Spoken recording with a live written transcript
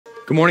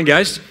Good morning,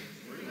 guys.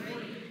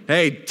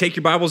 Hey, take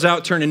your Bibles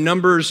out, turn to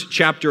Numbers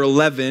chapter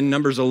 11,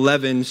 Numbers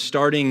 11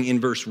 starting in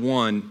verse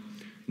 1.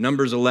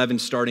 Numbers 11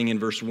 starting in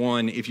verse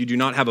 1. If you do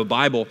not have a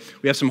Bible,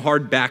 we have some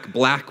hardback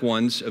black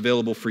ones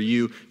available for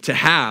you to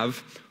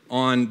have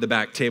on the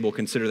back table.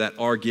 Consider that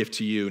our gift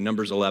to you,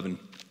 Numbers 11.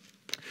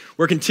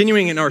 We're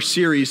continuing in our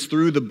series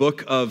through the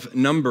book of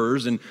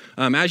Numbers, and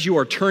as you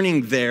are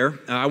turning there,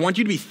 I want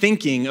you to be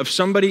thinking of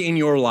somebody in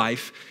your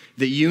life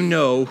that you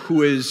know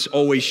who is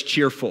always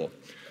cheerful.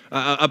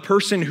 A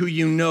person who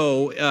you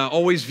know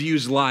always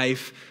views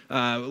life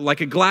like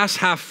a glass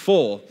half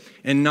full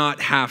and not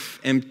half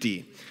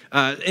empty.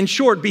 In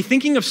short, be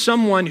thinking of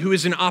someone who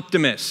is an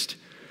optimist.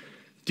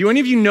 Do any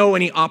of you know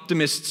any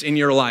optimists in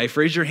your life?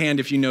 Raise your hand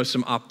if you know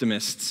some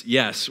optimists.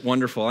 Yes,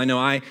 wonderful.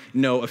 I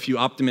know a few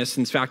optimists.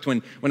 In fact,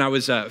 when I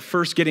was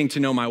first getting to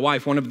know my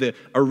wife, one of the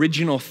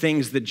original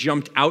things that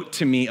jumped out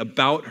to me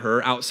about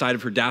her, outside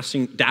of her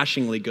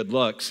dashingly good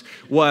looks,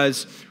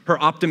 was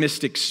her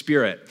optimistic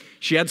spirit.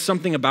 She had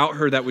something about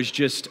her that was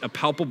just a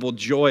palpable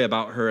joy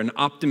about her, an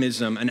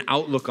optimism, an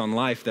outlook on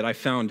life that I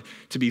found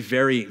to be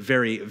very,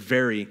 very,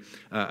 very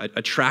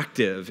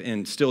attractive,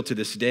 and still to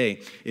this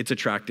day, it's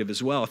attractive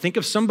as well. Think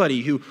of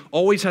somebody who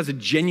always has a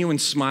genuine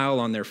smile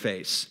on their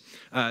face,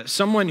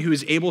 someone who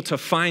is able to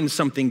find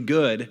something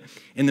good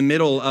in the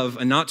middle of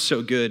a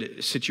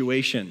not-so-good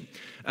situation.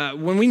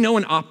 When we know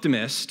an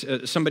optimist,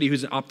 somebody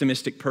who's an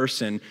optimistic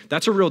person,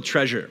 that's a real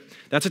treasure.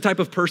 That's a type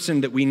of person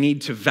that we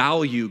need to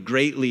value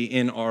greatly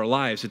in our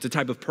lives. It's a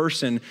type of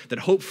person that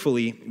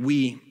hopefully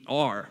we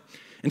are.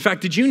 In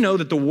fact, did you know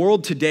that the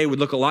world today would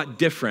look a lot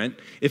different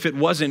if it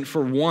wasn't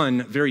for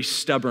one very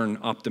stubborn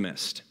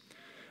optimist?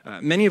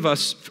 Many of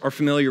us are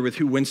familiar with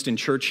who Winston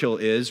Churchill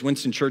is.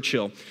 Winston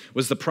Churchill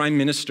was the Prime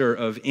Minister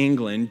of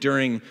England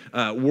during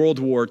World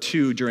War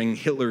II, during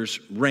Hitler's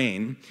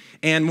reign.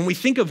 And when we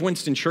think of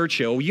Winston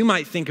Churchill, you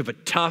might think of a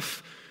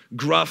tough,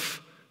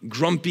 gruff,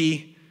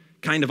 grumpy,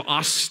 kind of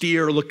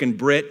austere-looking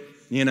Brit,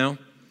 you know?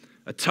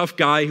 A tough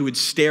guy who would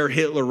stare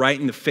Hitler right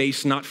in the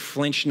face, not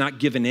flinch, not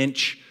give an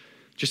inch.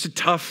 Just a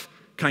tough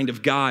kind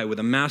of guy with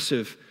a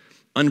massive,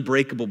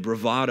 unbreakable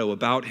bravado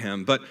about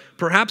him. But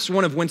perhaps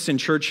one of Winston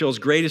Churchill's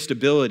greatest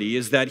ability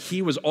is that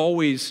he was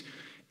always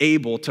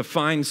able to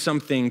find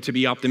something to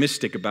be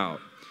optimistic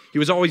about. He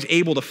was always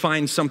able to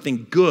find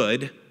something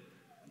good,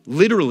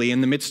 literally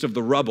in the midst of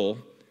the rubble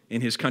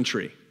in his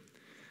country.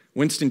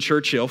 Winston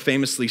Churchill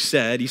famously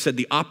said,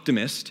 the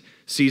optimist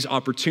sees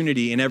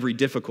opportunity in every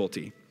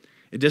difficulty.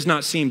 It does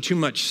not seem too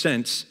much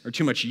sense or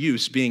too much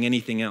use being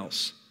anything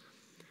else.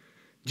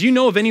 Do you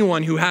know of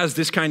anyone who has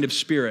this kind of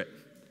spirit?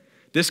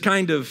 This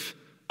kind of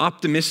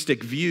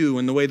optimistic view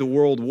in the way the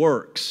world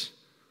works?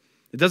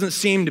 It doesn't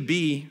seem to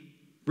be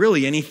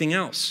really anything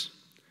else.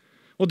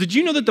 Well, did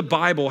you know that the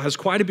Bible has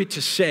quite a bit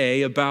to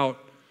say about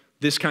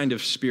this kind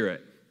of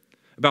spirit,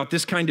 about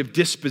this kind of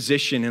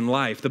disposition in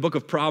life? The book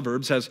of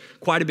Proverbs has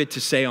quite a bit to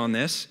say on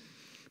this.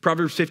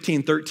 Proverbs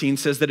 15:13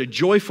 says that a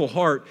joyful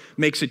heart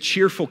makes a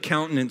cheerful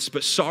countenance,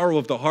 but sorrow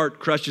of the heart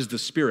crushes the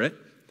spirit.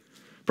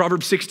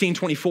 Proverbs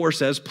 16:24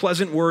 says,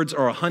 pleasant words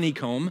are a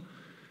honeycomb.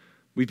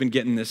 We've been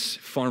getting this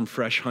farm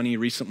fresh honey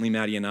recently,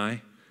 Maddie and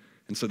I,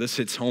 and so this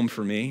hits home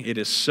for me. It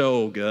is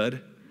so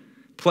good.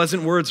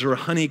 Pleasant words are a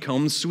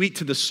honeycomb, sweet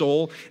to the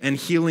soul and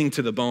healing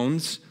to the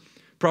bones.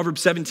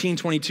 Proverbs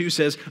 17:22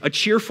 says, a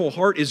cheerful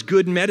heart is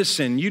good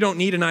medicine. You don't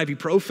need an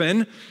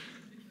ibuprofen.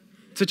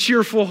 It's a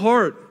cheerful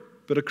heart,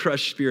 but a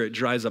crushed spirit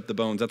dries up the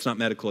bones. That's not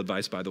medical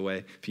advice, by the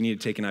way. If you need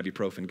to take an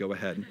ibuprofen, go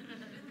ahead.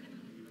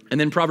 And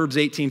then Proverbs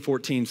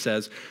 18:14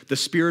 says, the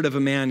spirit of a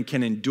man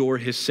can endure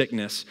his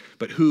sickness,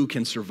 but who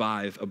can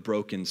survive a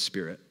broken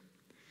spirit?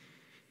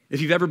 If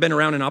you've ever been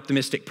around an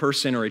optimistic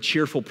person or a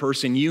cheerful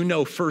person, you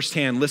know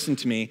firsthand, listen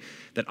to me,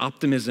 that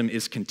optimism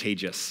is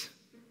contagious.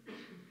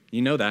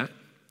 You know that.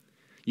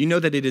 You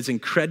know that it is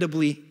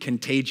incredibly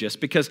contagious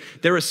because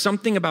there is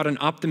something about an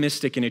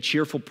optimistic and a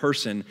cheerful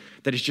person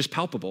that is just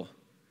palpable.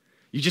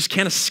 You just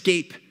can't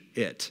escape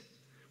it.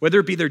 Whether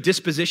it be their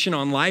disposition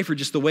on life or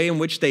just the way in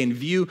which they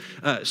view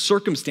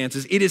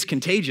circumstances, it is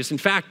contagious. In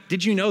fact,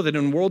 did you know that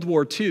in World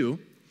War II,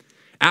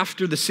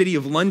 after the city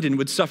of London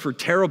would suffer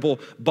terrible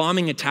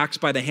bombing attacks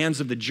by the hands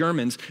of the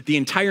Germans, the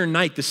entire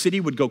night the city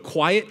would go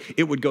quiet,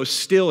 it would go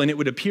still, and it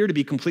would appear to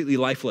be completely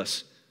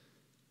lifeless.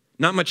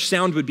 Not much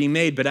sound would be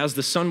made, but as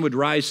the sun would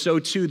rise, so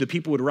too the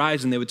people would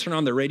rise and they would turn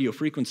on their radio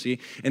frequency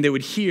and they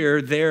would hear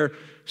their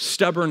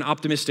stubborn,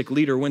 optimistic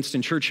leader,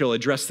 Winston Churchill,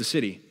 address the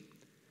city.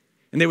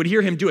 And they would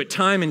hear him do it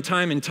time and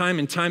time and time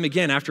and time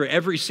again after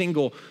every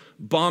single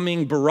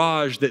bombing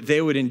barrage that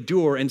they would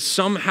endure. And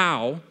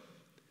somehow,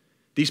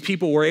 these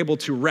people were able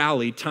to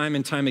rally time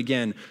and time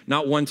again,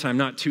 not one time,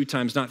 not two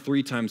times, not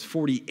three times,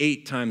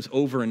 48 times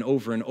over and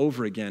over and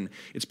over again.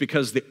 It's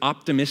because the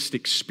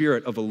optimistic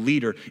spirit of a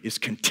leader is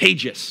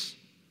contagious.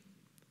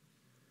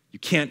 You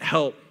can't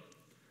help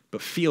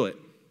but feel it.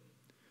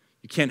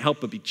 You can't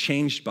help but be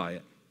changed by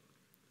it.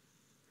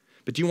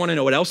 But do you want to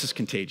know what else is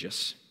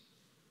contagious?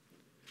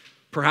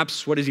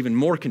 Perhaps what is even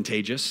more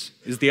contagious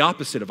is the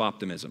opposite of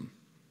optimism.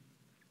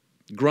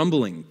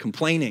 Grumbling,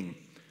 complaining,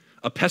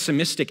 a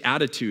pessimistic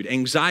attitude,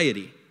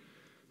 anxiety,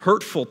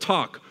 hurtful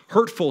talk,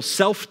 hurtful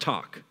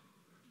self-talk,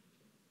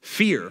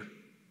 fear,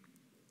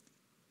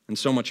 and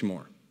so much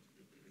more.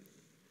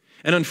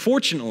 And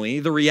unfortunately,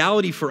 the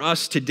reality for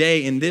us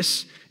today in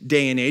this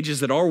day and age is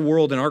that our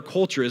world and our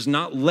culture is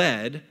not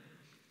led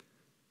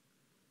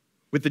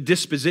with the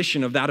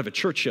disposition of that of a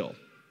Churchill,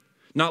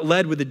 not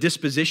led with the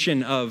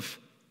disposition of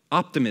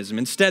optimism.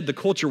 Instead, the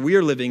culture we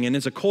are living in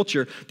is a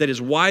culture that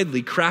is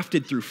widely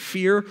crafted through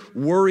fear,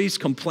 worries,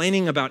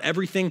 complaining about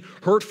everything,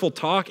 hurtful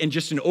talk, and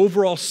just an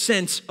overall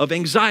sense of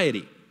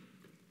anxiety.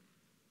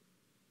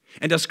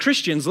 And as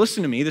Christians,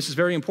 listen to me, this is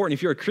very important.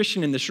 If you're a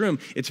Christian in this room,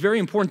 it's very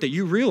important that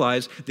you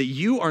realize that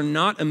you are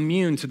not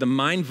immune to the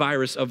mind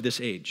virus of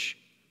this age.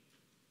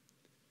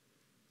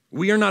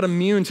 We are not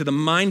immune to the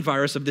mind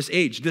virus of this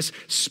age. This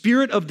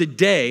spirit of the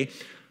day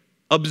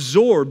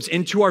absorbs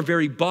into our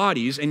very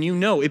bodies, and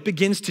it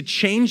begins to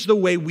change the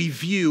way we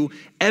view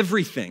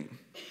everything.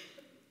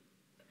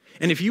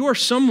 And if you are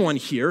someone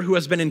here who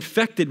has been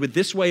infected with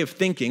this way of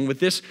thinking,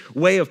 with this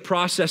way of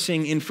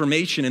processing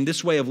information and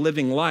this way of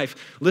living life,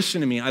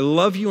 listen to me. I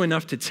love you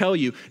enough to tell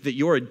you that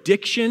your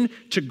addiction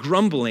to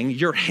grumbling,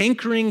 your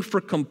hankering for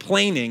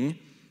complaining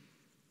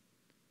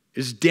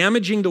is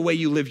damaging the way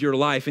you live your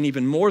life. And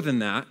even more than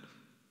that,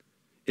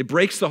 it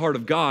breaks the heart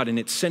of God and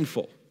it's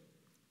sinful.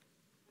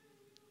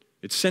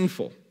 It's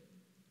sinful.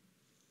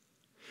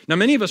 Now,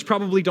 many of us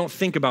probably don't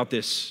think about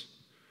this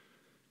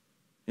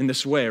in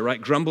this way,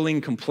 right?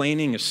 Grumbling,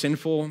 complaining is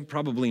sinful?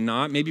 Probably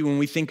not. Maybe when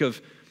we think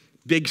of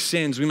big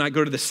sins, we might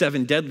go to the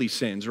 7 deadly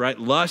sins, right?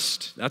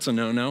 Lust, that's a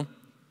no-no.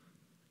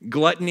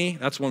 Gluttony,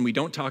 that's one we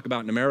don't talk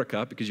about in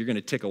America because you're going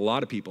to tick a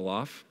lot of people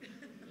off.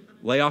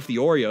 Lay off the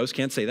Oreos,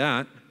 can't say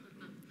that.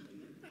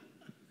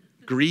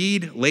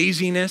 Greed,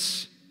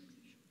 laziness,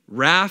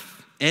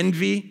 wrath,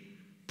 envy,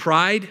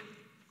 pride.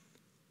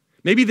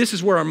 Maybe this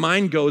is where our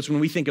mind goes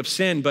when we think of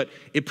sin, but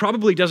it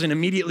probably doesn't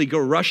immediately go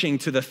rushing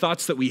to the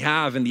thoughts that we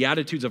have and the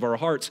attitudes of our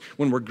hearts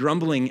when we're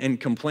grumbling and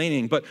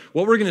complaining. But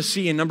what we're going to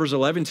see in Numbers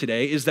 11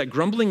 today is that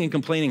grumbling and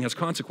complaining has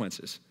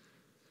consequences.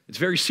 It's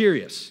very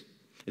serious.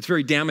 It's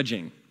very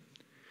damaging.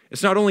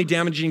 It's not only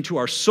damaging to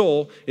our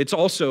soul, it's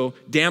also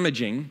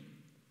damaging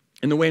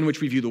in the way in which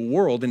we view the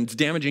world, and it's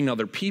damaging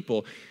other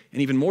people.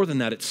 And even more than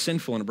that, it's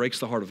sinful and it breaks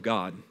the heart of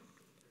God.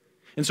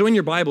 And so in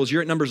your Bibles,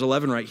 you're at Numbers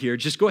 11 right here.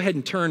 Just go ahead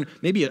and turn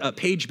maybe a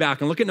page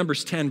back and look at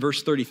Numbers 10,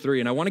 verse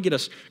 33. And I want to get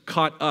us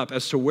caught up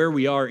as to where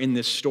we are in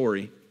this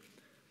story.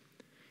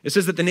 It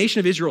says that the nation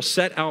of Israel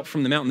set out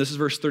from the mountain. This is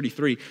verse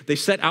 33. They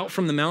set out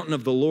from the mountain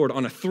of the Lord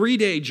on a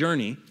 3-day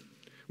journey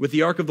with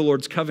the ark of the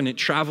Lord's covenant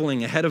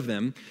traveling ahead of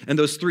them, and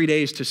those 3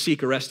 days to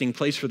seek a resting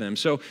place for them.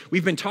 So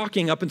we've been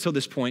talking up until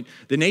this point.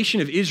 The nation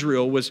of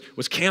Israel was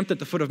camped at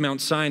the foot of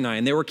Mount Sinai,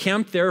 and they were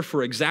camped there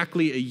for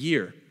exactly a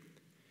year.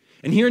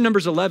 And here in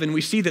Numbers 11,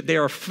 we see that they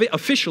are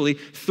officially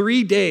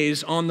 3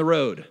 days on the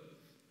road.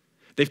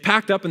 They've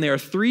packed up and they are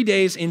 3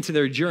 days into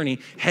their journey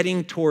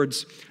heading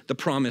towards the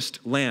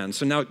promised land.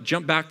 So now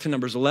jump back to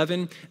Numbers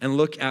 11 and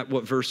look at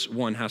what verse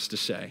 1 has to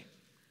say.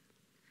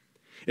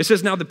 It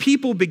says, "Now the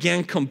people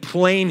began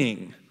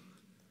complaining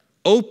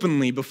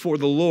openly before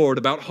the Lord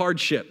about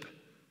hardship.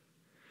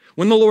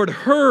 When the Lord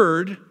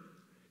heard,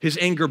 his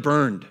anger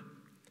burned,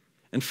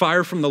 and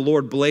fire from the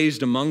Lord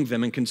blazed among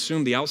them and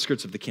consumed the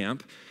outskirts of the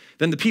camp.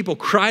 Then the people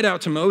cried out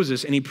to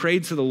Moses, and he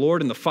prayed to the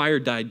Lord, and the fire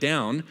died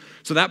down.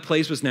 So that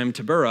place was named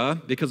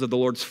Taberah, because of the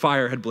Lord's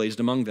fire had blazed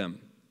among them."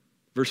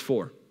 Verse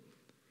 4.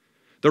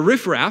 "The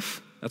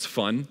riffraff," that's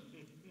fun,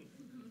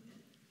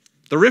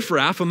 "the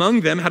riffraff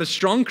among them had a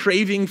strong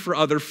craving for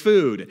other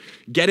food."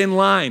 Get in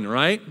line,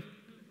 right?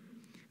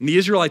 "And the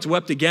Israelites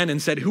wept again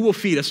and said, 'Who will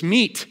feed us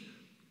meat?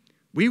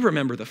 We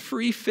remember the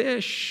free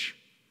fish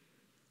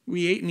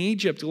we ate in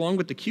Egypt, along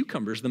with the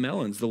cucumbers, the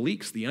melons, the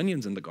leeks, the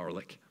onions, and the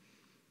garlic.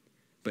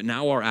 But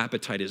now our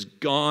appetite is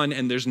gone,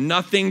 and there's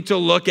nothing to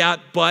look at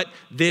but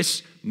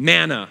this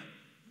manna.'"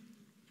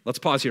 Let's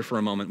pause here for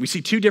a moment. We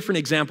see 2 different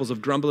examples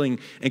of grumbling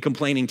and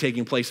complaining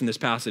taking place in this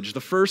passage.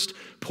 The first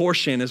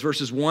portion is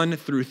verses 1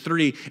 through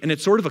 3, and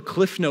it's sort of a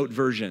Cliff Note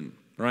version,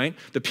 right?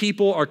 The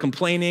people are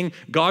complaining.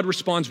 God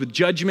responds with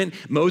judgment.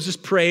 Moses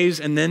prays,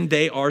 and then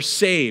they are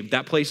saved.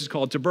 That place is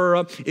called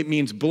Taberah. It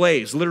means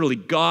blaze. Literally,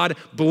 God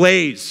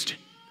blazed.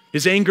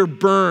 His anger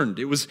burned.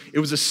 It was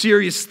a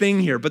serious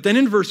thing here. But then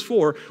in verse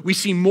 4, we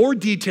see more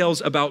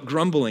details about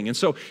grumbling. And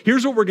so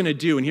here's what we're going to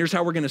do, and here's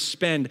how we're going to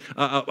spend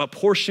a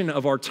portion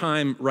of our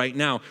time right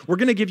now. We're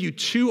going to give you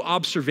 2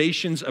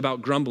 observations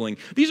about grumbling.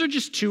 These are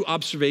just 2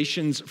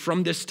 observations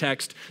from this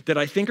text that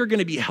I think are going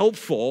to be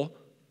helpful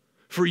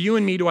for you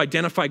and me to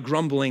identify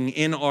grumbling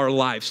in our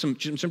lives, some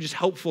just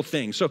helpful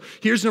things. So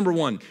here's number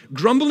 1.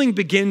 Grumbling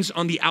begins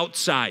on the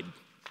outside.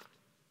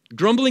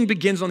 Grumbling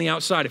begins on the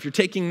outside. If you're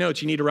taking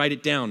notes, you need to write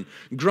it down.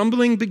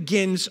 Grumbling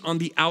begins on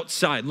the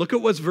outside. Look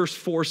at what verse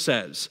 4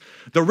 says.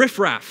 "The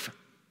riffraff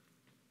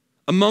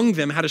among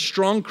them had a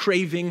strong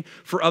craving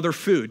for other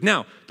food."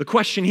 Now, the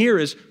question here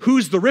is,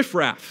 who's the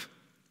riffraff?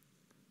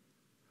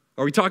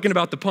 Are we talking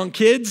about the punk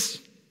kids?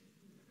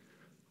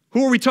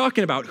 Who are we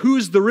talking about?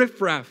 Who's the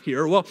riffraff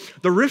here? Well,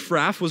 the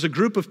riffraff was a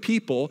group of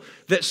people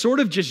that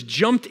sort of just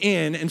jumped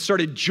in and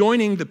started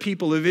joining the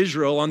people of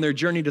Israel on their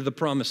journey to the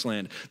promised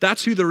land.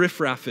 That's who the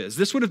riffraff is.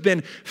 This would have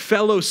been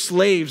fellow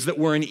slaves that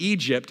were in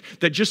Egypt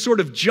that just sort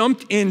of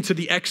jumped into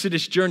the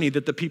Exodus journey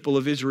that the people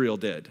of Israel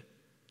did.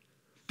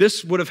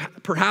 This would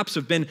have perhaps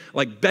have been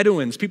like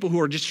Bedouins, people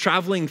who are just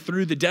traveling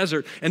through the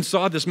desert and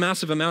saw this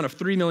massive amount of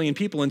 3 million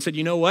people and said,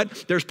 you know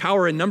what? There's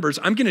power in numbers.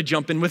 I'm going to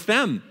jump in with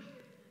them.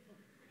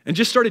 And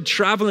just started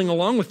traveling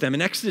along with them.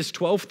 In Exodus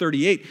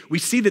 12:38, we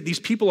see that these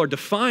people are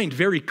defined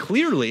very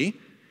clearly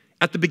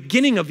at the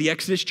beginning of the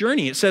Exodus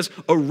journey. It says,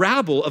 a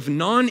rabble of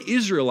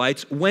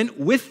non-Israelites went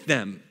with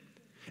them.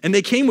 And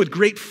they came with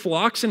great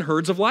flocks and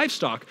herds of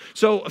livestock.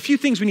 So a few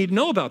things we need to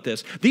know about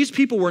this. These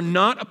people were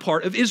not a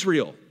part of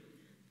Israel.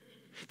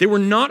 They were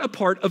not a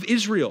part of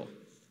Israel.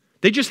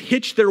 They just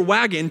hitched their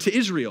wagon to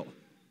Israel.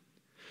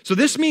 So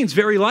this means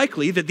very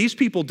likely that these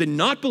people did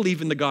not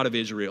believe in the God of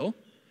Israel.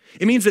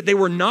 It means that they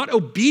were not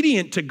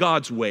obedient to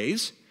God's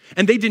ways,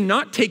 and they did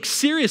not take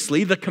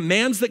seriously the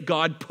commands that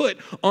God put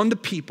on the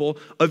people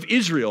of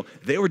Israel.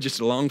 They were just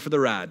along for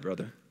the ride,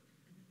 brother.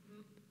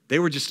 They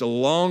were just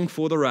along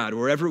for the ride.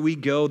 Wherever we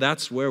go,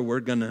 that's where we're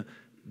going to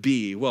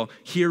be. Well,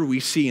 here we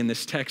see in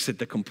this text that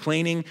the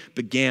complaining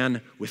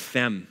began with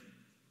them.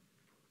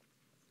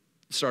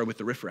 It started with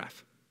the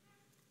riffraff.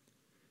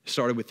 It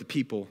started with the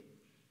people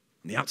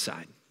on the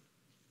outside.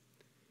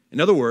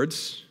 In other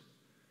words,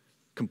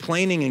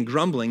 complaining and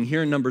grumbling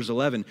here in Numbers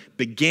 11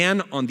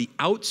 began on the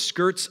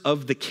outskirts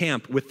of the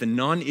camp with the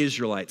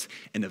non-Israelites,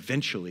 and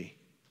eventually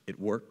it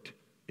worked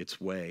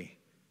its way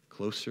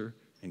closer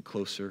and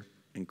closer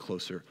and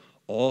closer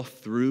all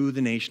through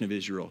the nation of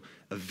Israel,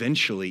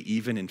 eventually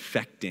even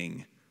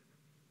infecting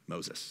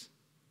Moses.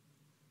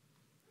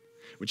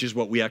 Which is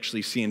what we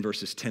actually see in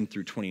verses 10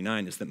 through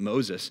 29, is that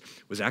Moses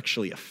was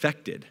actually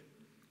affected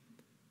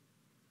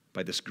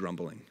by this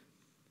grumbling.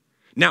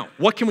 Now,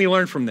 what can we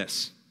learn from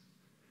this?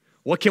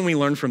 What can we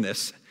learn from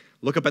this?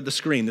 Look up at the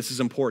screen. This is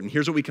important.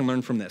 Here's what we can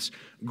learn from this.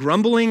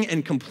 Grumbling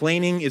and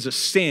complaining is a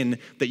sin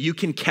that you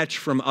can catch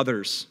from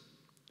others,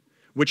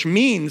 which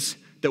means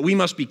that we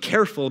must be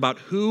careful about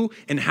who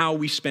and how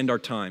we spend our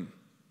time.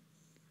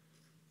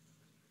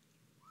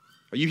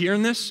 Are you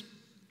hearing this?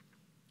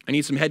 I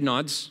need some head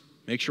nods.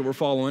 Make sure we're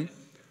following.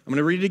 I'm going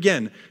to read it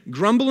again.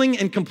 Grumbling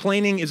and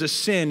complaining is a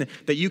sin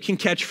that you can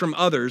catch from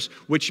others,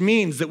 which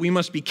means that we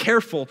must be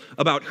careful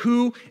about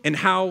who and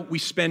how we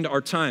spend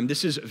our time.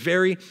 This is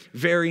very,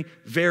 very,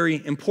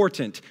 very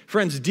important.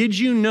 Friends, did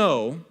you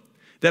know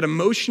that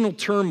emotional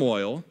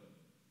turmoil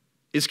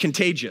is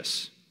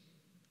contagious?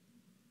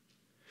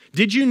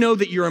 Did you know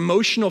that your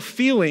emotional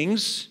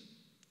feelings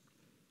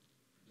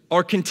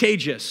are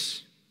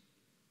contagious?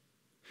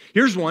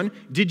 Here's one.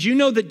 Did you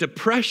know that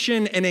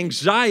depression and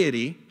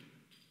anxiety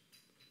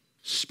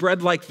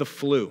spread like the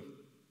flu?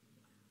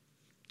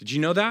 Did you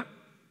know that?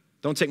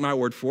 Don't take my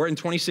word for it. In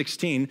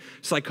 2016,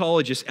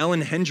 psychologist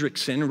Ellen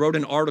Hendrickson wrote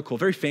an article, a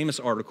very famous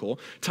article,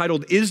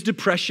 titled, "Is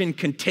Depression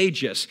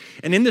Contagious?"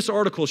 And in this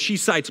article, she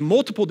cites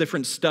multiple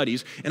different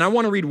studies, and I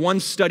want to read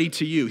one study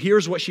to you.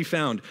 Here's what she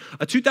found.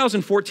 A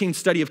 2014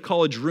 study of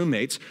college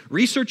roommates,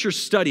 researchers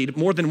studied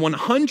more than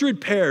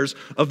 100 pairs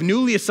of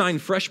newly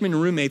assigned freshman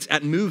roommates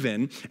at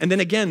move-in, and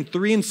then again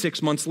 3 and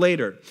 6 months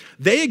later.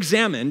 They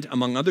examined,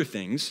 among other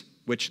things,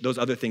 which those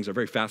other things are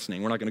very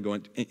fascinating. We're not going to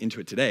go into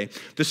it today.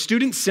 The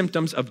students'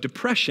 symptoms of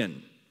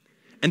depression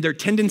and their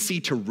tendency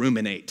to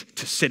ruminate,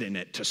 to sit in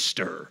it, to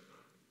stir.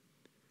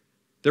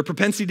 Their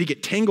propensity to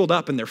get tangled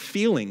up in their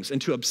feelings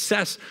and to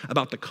obsess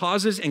about the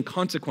causes and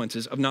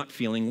consequences of not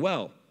feeling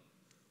well.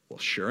 Well,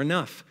 sure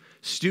enough,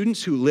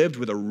 students who lived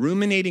with a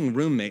ruminating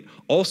roommate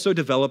also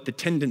developed the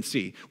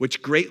tendency,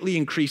 which greatly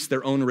increased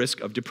their own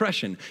risk of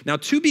depression. Now,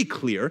 to be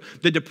clear,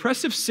 the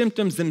depressive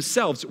symptoms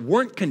themselves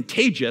weren't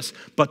contagious,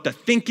 but the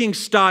thinking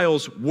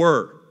styles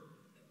were.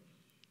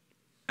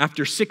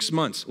 After 6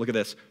 months, look at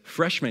this,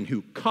 freshmen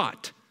who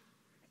caught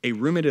a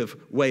ruminative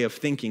way of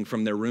thinking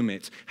from their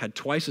roommates had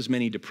twice as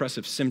many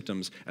depressive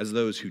symptoms as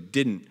those who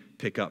didn't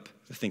pick up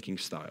the thinking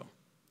style.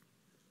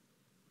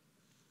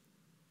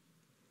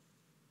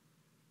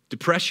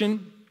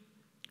 Depression,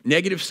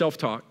 negative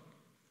self-talk,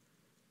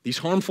 these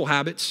harmful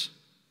habits,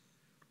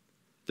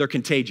 they're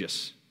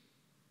contagious.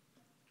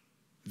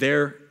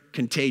 They're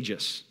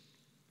contagious.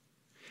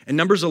 And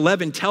Numbers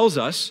 11 tells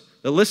us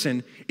that,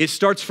 listen, it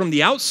starts from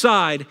the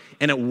outside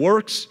and it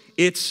works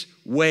its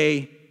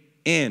way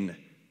in.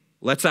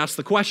 Let's ask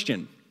the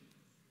question.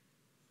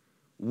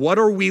 What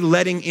are we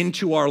letting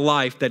into our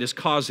life that is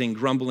causing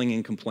grumbling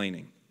and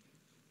complaining?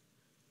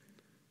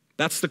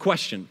 That's the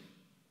question.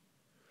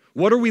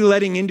 What are we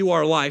letting into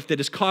our life that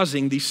is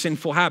causing these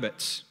sinful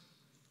habits?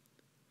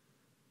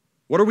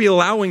 What are we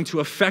allowing to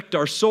affect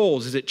our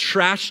souls? Is it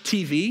trash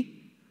TV?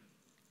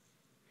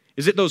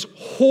 Is it those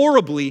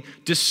horribly,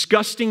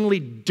 disgustingly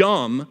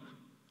dumb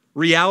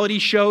reality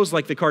shows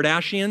like the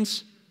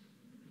Kardashians,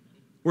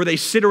 where they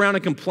sit around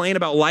and complain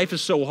about life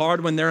is so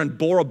hard when they're in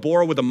Bora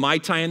Bora with a Mai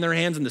Tai in their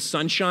hands in the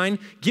sunshine?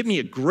 Give me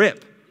a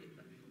grip.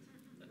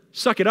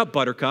 Suck it up,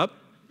 Buttercup.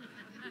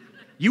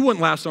 You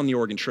wouldn't last on the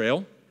Oregon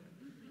Trail.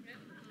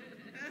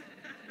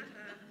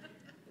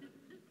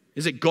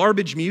 Is it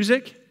garbage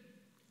music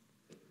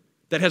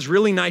that has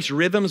really nice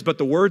rhythms, but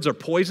the words are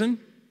poison?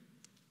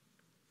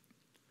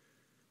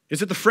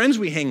 Is it the friends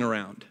we hang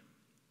around?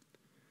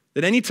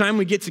 That anytime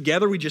we get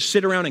together, we just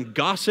sit around and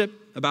gossip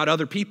about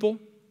other people,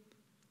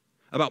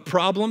 about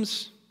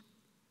problems?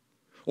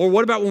 Or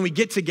what about when we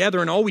get together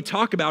and all we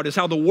talk about is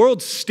how the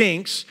world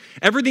stinks,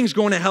 everything's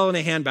going to hell in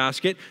a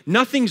handbasket,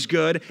 nothing's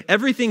good,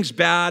 everything's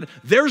bad,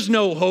 there's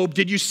no hope.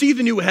 Did you see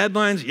the new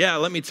headlines? Yeah,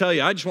 let me tell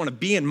you, I just want to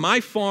be in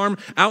my farm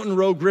out in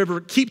Rogue River,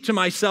 keep to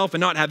myself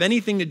and not have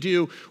anything to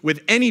do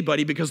with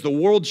anybody because the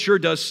world sure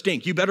does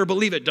stink. You better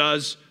believe it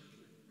does.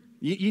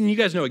 You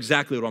guys know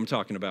exactly what I'm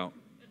talking about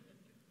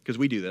because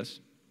we do this.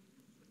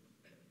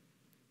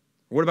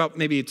 What about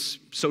maybe it's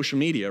social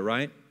media,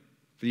 right?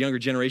 For the younger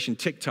generation,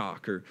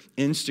 TikTok or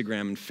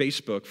Instagram and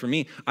Facebook. For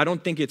me, I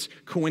don't think it's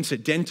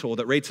coincidental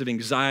that rates of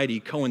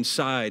anxiety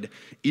coincide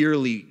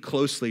eerily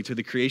closely to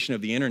the creation of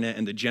the internet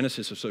and the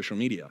genesis of social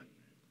media.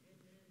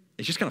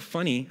 It's just kind of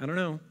funny. I don't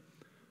know.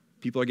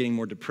 People are getting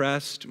more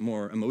depressed,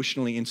 more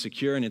emotionally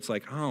insecure, and it's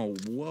like, oh,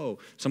 whoa.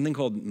 Something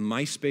called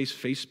MySpace,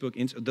 Facebook,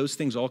 those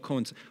things all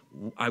coincide.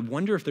 I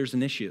wonder if there's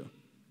an issue.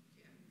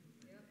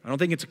 I don't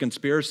think it's a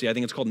conspiracy. I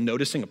think it's called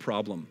noticing a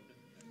problem.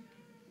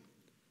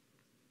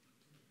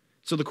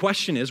 So the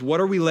question is, what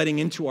are we letting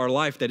into our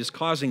life that is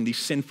causing these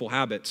sinful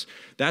habits?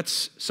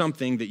 That's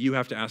something that you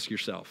have to ask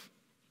yourself.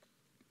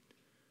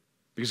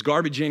 Because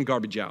garbage in,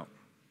 garbage out.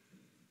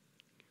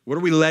 What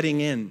are we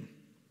letting in?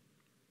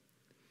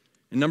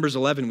 In Numbers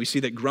 11, we see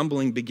that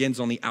grumbling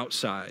begins on the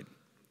outside.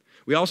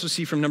 We also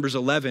see from Numbers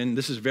 11,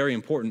 this is very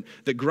important,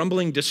 that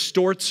grumbling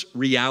distorts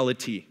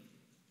reality.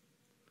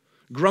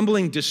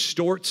 Grumbling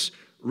distorts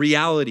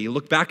reality.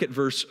 Look back at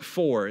verse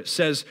 4. It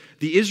says,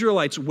 the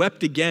Israelites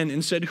wept again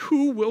and said,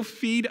 who will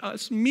feed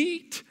us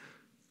meat?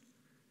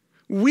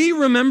 We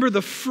remember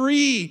the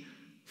free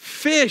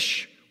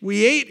fish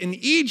we ate in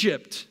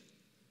Egypt,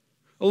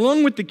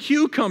 along with the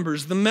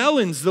cucumbers, the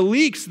melons, the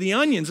leeks, the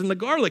onions, and the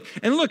garlic.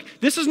 And look,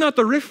 this is not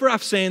the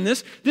riffraff saying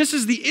this. This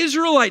is the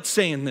Israelites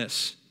saying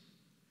this.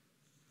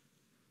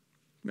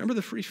 Remember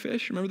the free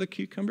fish? Remember the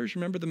cucumbers?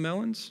 Remember the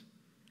melons?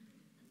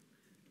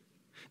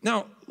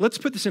 Now, let's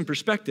put this in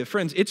perspective.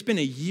 Friends, it's been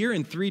a year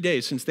and 3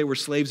 days since they were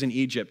slaves in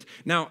Egypt.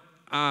 Now,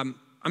 I'm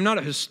not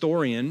a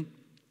historian,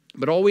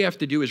 but all we have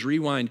to do is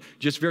rewind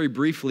just very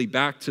briefly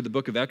back to the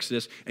book of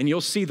Exodus, and you'll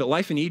see that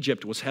life in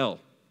Egypt was hell.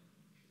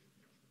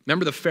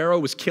 Remember the Pharaoh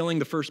was killing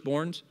the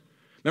firstborns?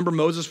 Remember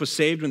Moses was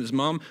saved when his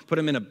mom put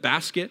him in a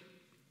basket?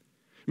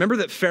 Remember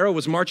that Pharaoh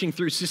was marching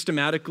through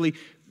systematically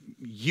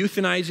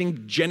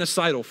euthanizing,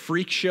 genocidal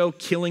freak show,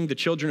 killing the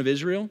children of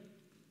Israel?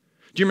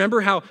 Do you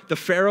remember how the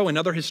Pharaoh and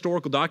other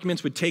historical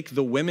documents would take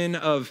the women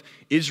of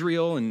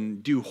Israel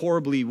and do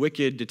horribly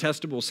wicked,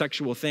 detestable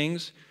sexual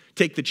things?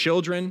 Take the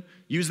children,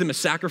 use them as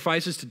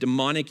sacrifices to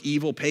demonic,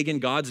 evil, pagan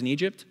gods in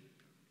Egypt?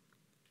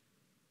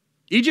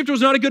 Egypt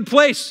was not a good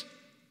place.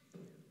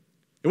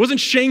 It wasn't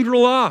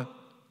Shangri-La.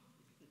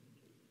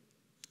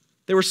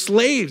 They were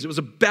slaves. It was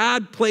a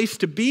bad place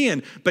to be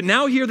in. But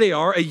now here they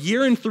are, a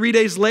year and 3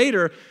 days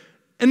later,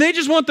 and they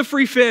just want the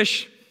free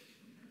fish.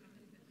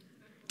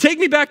 Take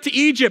me back to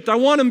Egypt. I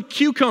want a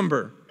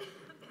cucumber.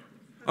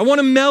 I want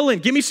a melon.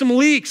 Give me some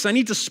leeks. I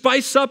need to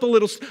spice up a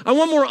little. I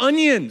want more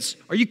onions.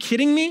 Are you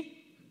kidding me?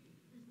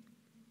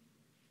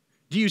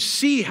 Do you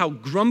see how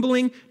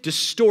grumbling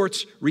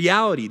distorts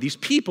reality? These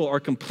people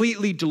are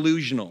completely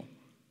delusional.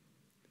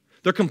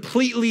 They're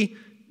completely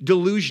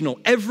delusional.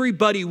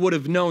 Everybody would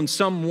have known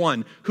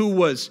someone who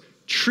was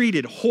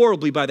treated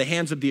horribly by the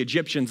hands of the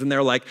Egyptians, and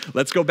they're like,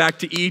 let's go back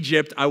to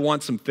Egypt. I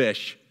want some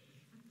fish.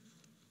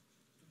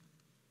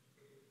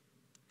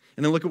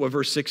 And then look at what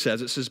verse 6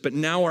 says. It says, but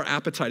now our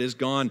appetite is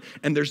gone,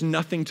 and there's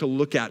nothing to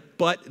look at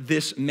but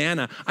this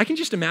manna. I can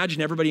just imagine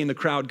everybody in the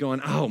crowd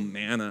going, oh,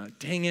 manna,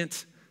 dang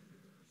it.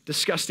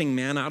 Disgusting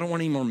manna. I don't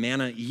want any more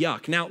manna.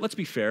 Yuck. Now, let's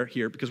be fair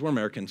here, because we're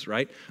Americans,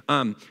 right?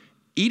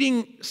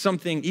 Eating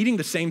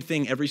the same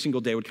thing every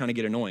single day would kind of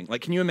get annoying.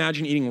 Like, can you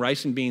imagine eating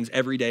rice and beans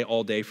every day,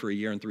 all day for a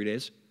year and 3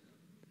 days?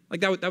 Like,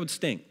 that would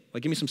stink.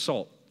 Like, give me some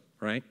salt,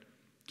 right?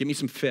 Give me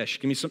some fish.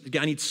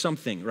 I need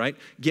something, right?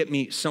 Get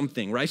me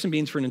something. Rice and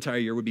beans for an entire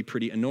year would be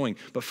pretty annoying.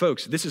 But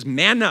folks, this is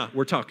manna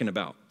we're talking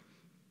about.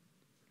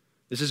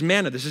 This is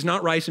manna. This is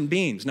not rice and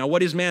beans. Now,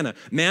 what is manna?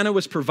 Manna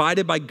was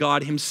provided by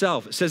God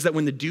himself. It says that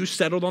when the dew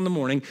settled on the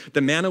morning,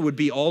 the manna would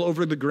be all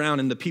over the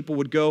ground and the people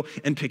would go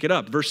and pick it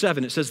up. Verse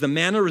 7, it says the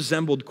manna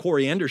resembled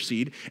coriander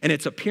seed and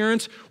its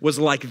appearance was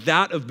like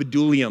that of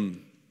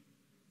bedulium.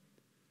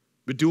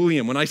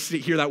 Bedulium. When I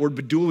hear that word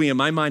bedulium,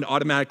 my mind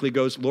automatically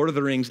goes Lord of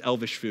the Rings,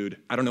 elvish food.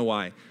 I don't know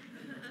why.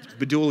 It's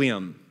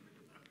bedulium.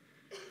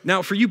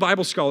 Now, for you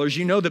Bible scholars,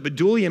 you know that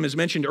bedulium is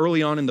mentioned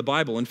early on in the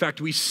Bible. In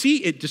fact, we see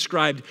it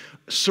described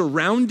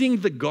surrounding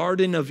the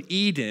Garden of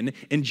Eden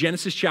in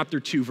Genesis chapter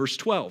 2, verse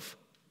 12.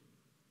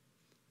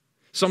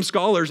 Some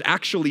scholars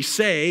actually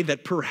say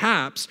that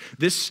perhaps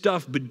this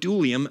stuff,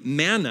 bedulium,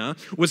 manna,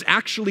 was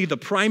actually the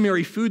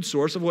primary food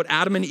source of what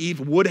Adam and Eve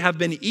would have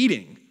been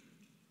eating.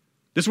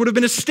 This would have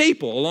been a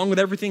staple along with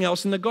everything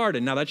else in the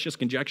garden. Now, that's just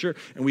conjecture,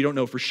 and we don't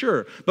know for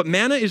sure. But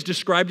manna is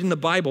described in the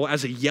Bible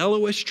as a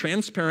yellowish,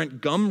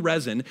 transparent gum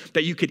resin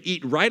that you could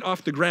eat right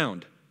off the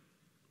ground.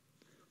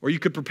 Or you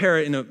could prepare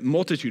it in a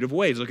multitude of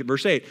ways. Look at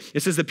verse 8.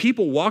 It says, the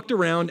people walked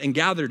around and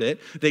gathered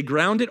it. They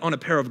ground it on a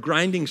pair of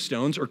grinding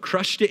stones or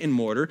crushed it in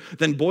mortar,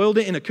 then boiled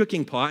it in a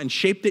cooking pot and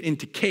shaped it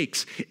into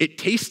cakes. It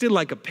tasted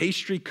like a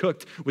pastry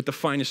cooked with the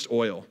finest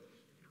oil.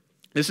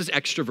 This is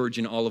extra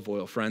virgin olive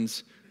oil,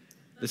 friends.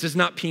 This is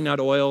not peanut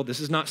oil.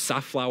 This is not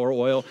safflower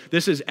oil.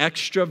 This is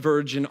extra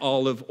virgin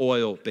olive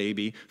oil,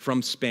 baby,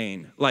 from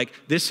Spain. Like,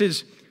 this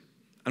is,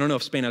 I don't know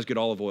if Spain has good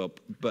olive oil,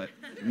 but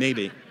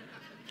maybe.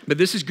 But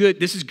this is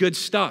good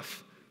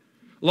stuff.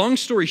 Long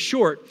story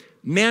short,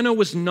 manna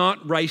was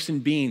not rice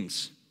and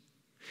beans.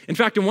 In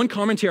fact, in one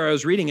commentary I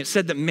was reading, it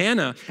said that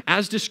manna,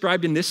 as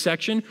described in this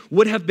section,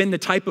 would have been the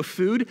type of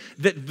food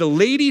that the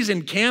ladies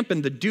in camp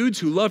and the dudes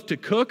who love to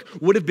cook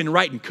would have been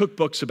writing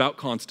cookbooks about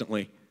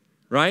constantly,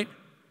 right?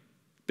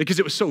 Because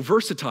it was so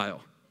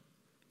versatile.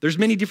 There's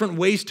many different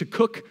ways to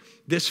cook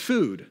this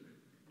food.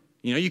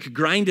 You know, you could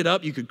grind it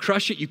up, you could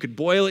crush it, you could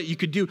boil it, you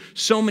could do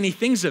so many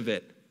things of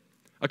it.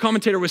 A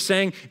commentator was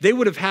saying they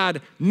would have had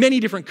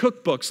many different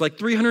cookbooks, like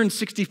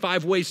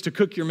 365 ways to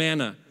cook your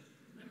manna,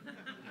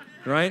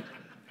 right?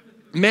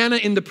 Manna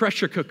in the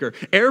pressure cooker,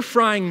 air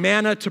frying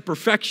manna to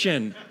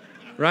perfection,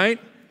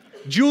 right?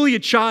 Julia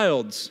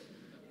Child's,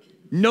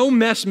 no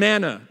mess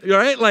manna,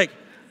 right? Like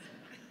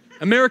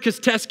America's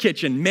Test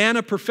Kitchen,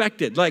 manna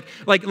perfected. Like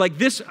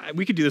this,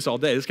 we could do this all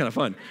day. This is kind of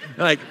fun.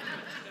 Like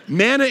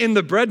manna in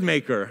the bread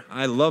maker.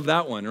 I love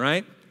that one,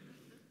 right?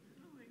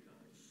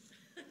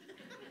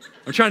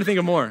 I'm trying to think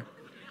of more.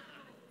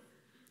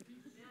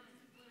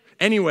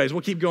 Anyways,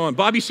 we'll keep going.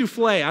 Bobby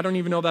Souffle. I don't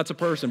even know if that's a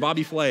person.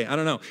 Bobby Flay. I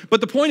don't know.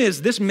 But the point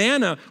is, this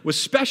manna was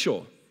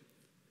special.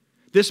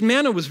 This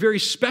manna was very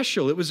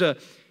special. It was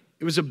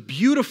a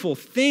beautiful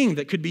thing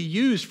that could be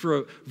used for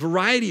a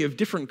variety of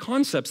different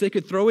concepts. They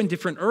could throw in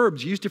different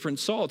herbs, use different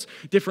salts,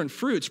 different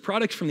fruits,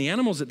 products from the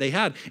animals that they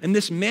had. And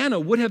this manna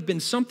would have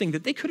been something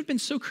that they could have been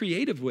so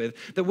creative with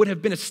that would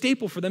have been a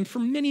staple for them for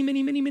many,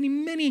 many, many, many,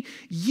 many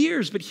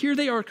years. But here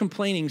they are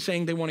complaining,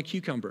 saying they want a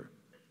cucumber.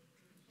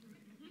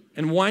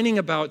 And whining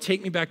about,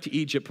 take me back to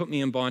Egypt, put me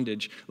in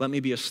bondage, let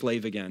me be a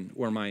slave again,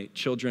 where my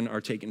children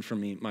are taken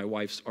from me, my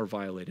wives are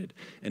violated,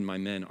 and my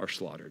men are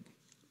slaughtered.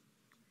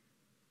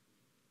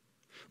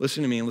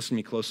 Listen to me and listen to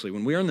me closely.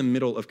 When we are in the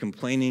middle of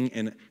complaining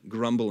and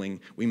grumbling,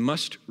 we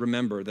must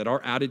remember that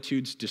our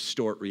attitudes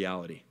distort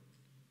reality.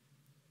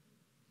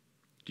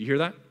 Do you hear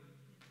that?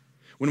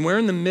 When we're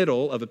in the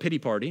middle of a pity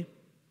party,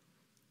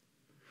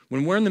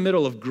 when we're in the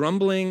middle of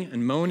grumbling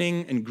and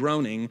moaning and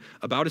groaning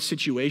about a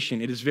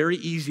situation, it is very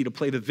easy to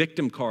play the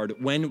victim card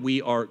when we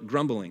are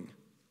grumbling.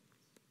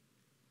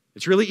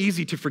 It's really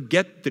easy to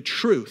forget the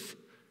truth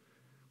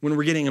when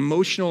we're getting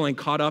emotional and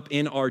caught up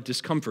in our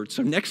discomfort.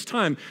 So next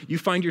time you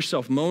find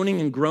yourself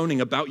moaning and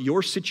groaning about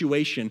your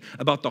situation,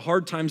 about the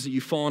hard times that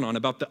you've fallen on,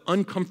 about the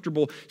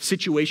uncomfortable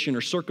situation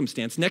or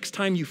circumstance, next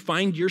time you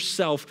find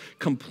yourself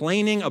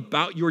complaining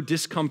about your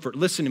discomfort,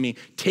 listen to me,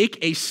 take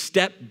a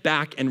step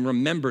back and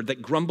remember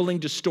that grumbling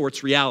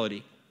distorts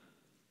reality.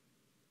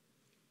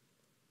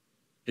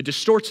 It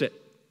distorts it.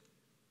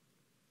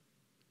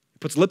 It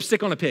puts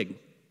lipstick on a pig.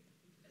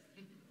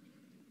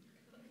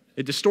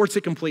 It distorts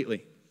it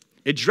completely.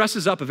 It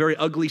dresses up a very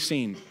ugly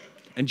scene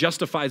and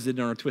justifies it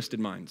in our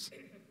twisted minds.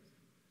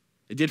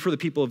 It did for the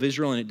people of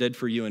Israel, and it did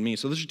for you and me.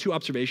 So those are two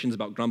observations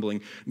about grumbling.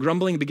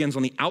 Grumbling begins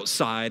on the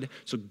outside,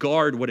 so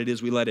guard what it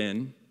is we let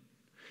in.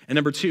 And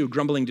number two,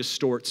 grumbling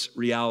distorts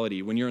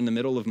reality. When you're in the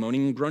middle of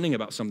moaning and groaning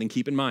about something,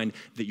 keep in mind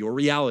that your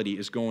reality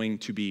is going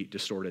to be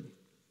distorted.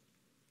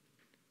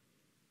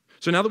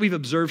 So now that we've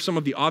observed some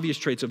of the obvious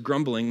traits of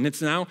grumbling,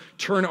 let's now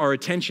turn our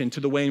attention to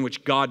the way in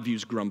which God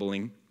views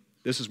grumbling.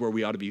 This is where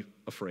we ought to be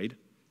afraid.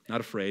 Not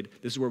afraid.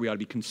 This is where we ought to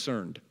be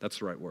concerned. That's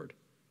the right word.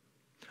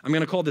 I'm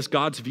going to call this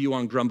God's view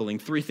on grumbling.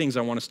 Three things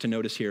I want us to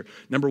notice here.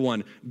 Number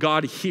one,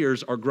 God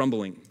hears our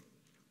grumbling.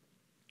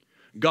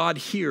 God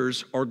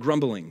hears our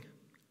grumbling.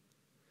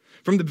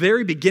 From the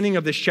very beginning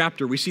of this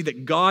chapter, we see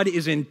that God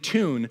is in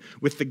tune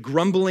with the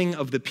grumbling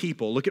of the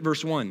people. Look at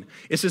verse 1.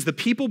 It says, the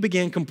people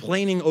began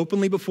complaining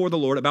openly before the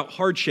Lord about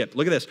hardship.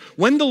 Look at this.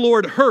 When the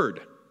Lord heard.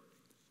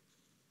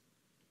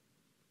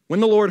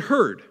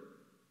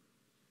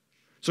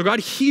 So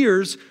God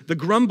hears the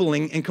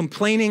grumbling and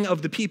complaining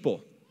of the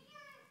people.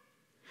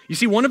 You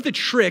see, one of the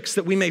tricks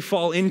that we may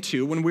fall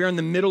into when we're in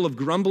the middle of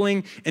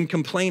grumbling and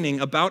complaining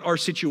about our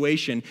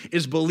situation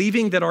is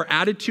believing that our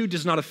attitude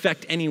does not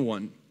affect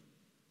anyone.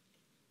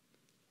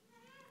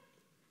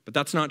 But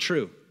that's not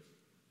true.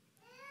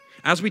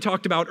 As we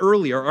talked about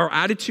earlier, our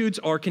attitudes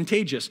are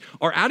contagious.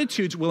 Our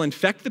attitudes will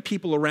infect the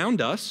people around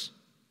us.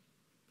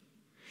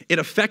 It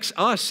affects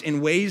us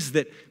in ways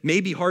that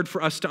may be hard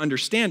for us to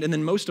understand. And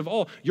then most of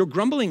all, your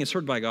grumbling is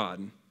heard by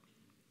God.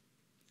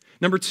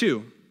 Number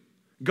two,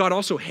 God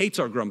also hates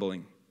our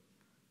grumbling.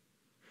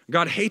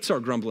 God hates our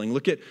grumbling.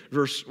 Look at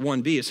verse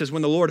 1b. It says,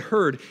 when the Lord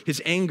heard,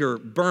 his anger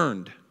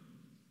burned.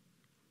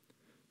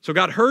 So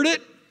God heard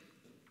it,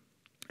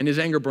 and his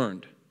anger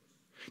burned.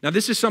 Now,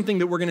 this is something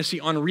that we're going to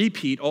see on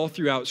repeat all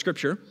throughout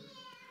Scripture,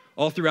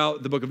 all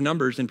throughout the book of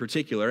Numbers in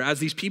particular. As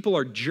these people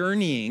are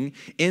journeying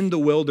in the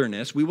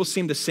wilderness, we will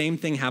see the same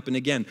thing happen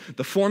again.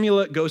 The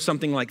formula goes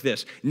something like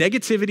this: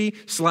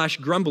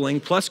 negativity/grumbling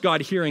plus God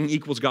hearing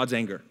equals God's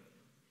anger.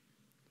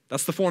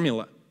 That's the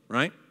formula,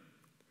 right?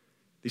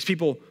 These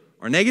people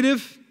are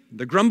negative,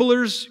 they're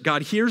grumblers,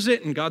 God hears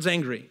it, and God's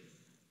angry.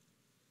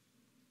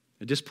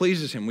 It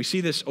displeases him. We see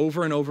this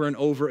over and over and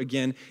over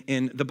again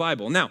in the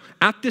Bible. Now,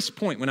 at this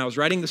point, when I was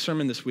writing the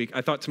sermon this week,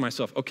 I thought to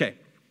myself, okay,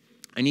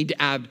 I need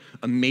to add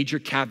a major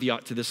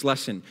caveat to this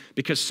lesson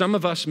because some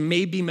of us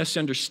may be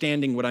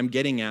misunderstanding what I'm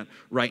getting at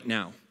right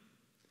now.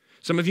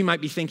 Some of you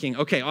might be thinking,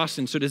 okay,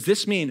 Austin, so does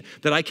this mean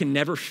that I can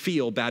never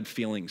feel bad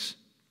feelings?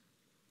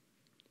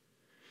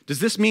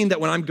 Does this mean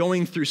that when I'm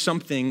going through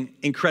something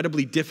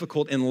incredibly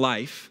difficult in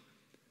life,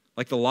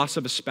 like the loss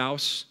of a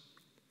spouse,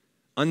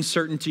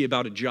 uncertainty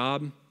about a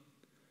job,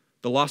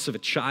 the loss of a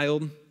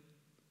child,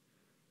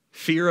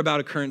 fear about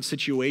a current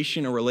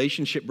situation, a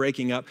relationship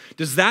breaking up,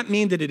 does that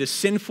mean that it is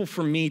sinful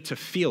for me to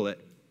feel it?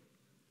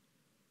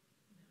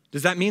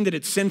 Does that mean that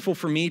it's sinful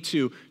for me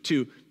to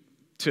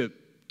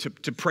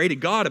pray to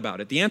God about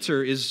it? The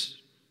answer is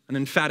an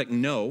emphatic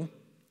no.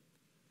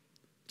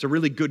 It's a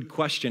really good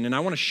question, and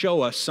I want to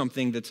show us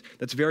something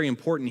that's very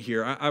important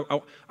here.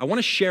 I want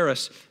to share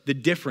us the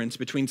difference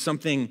between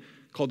something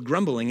called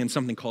grumbling and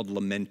something called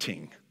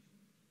lamenting.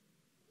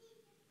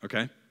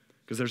 Okay?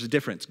 Because there's a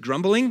difference.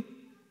 Grumbling,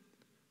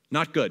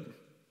 not good.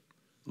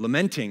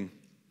 Lamenting,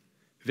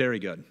 very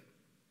good.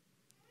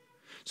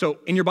 So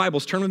in your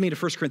Bibles, turn with me to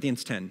 1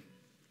 Corinthians 10.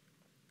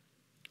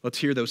 Let's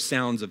hear those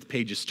sounds of the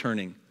pages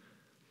turning.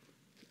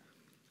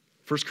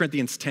 1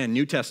 Corinthians 10,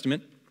 New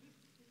Testament.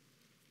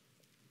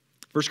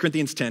 1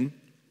 Corinthians 10.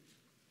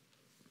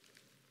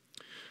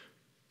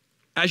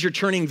 As you're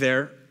turning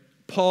there,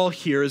 Paul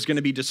here is going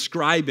to be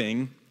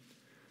describing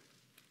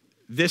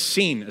this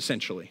scene,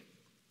 essentially.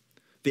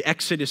 The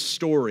Exodus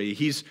story.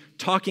 He's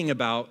talking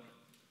about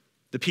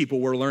the people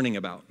we're learning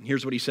about. And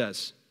here's what he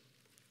says.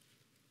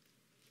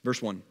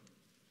 Verse 1.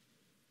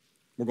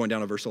 We're going down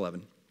to verse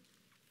 11.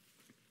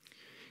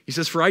 He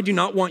says, "For I do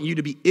not want you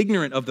to be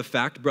ignorant of the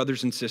fact,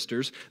 brothers and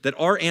sisters, that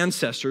our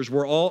ancestors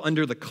were all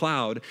under the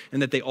cloud and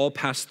that they all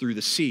passed through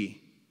the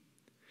sea.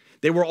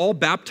 They were all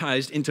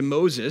baptized into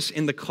Moses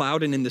in the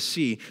cloud and in the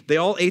sea. They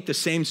all ate the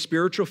same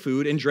spiritual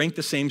food and drank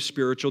the same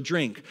spiritual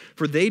drink.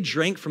 For they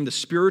drank from the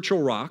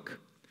spiritual rock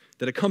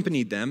that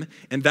accompanied them,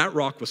 and that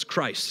rock was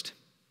Christ."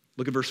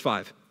 Look at verse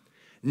 5.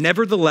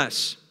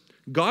 "Nevertheless,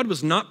 God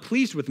was not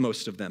pleased with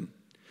most of them.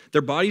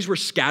 Their bodies were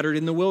scattered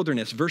in the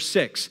wilderness." Verse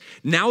 6.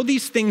 "Now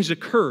these things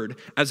occurred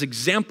as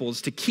examples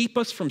to keep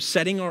us from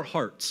setting our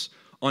hearts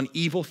on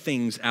evil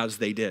things as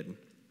they did.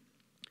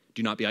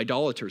 Do not be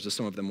idolaters, as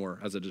some of them were,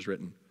 as it is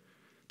written.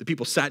 The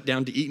people sat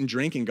down to eat and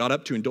drink and got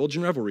up to indulge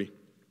in revelry.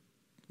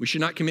 We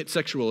should not commit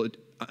sexual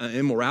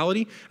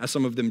immorality, as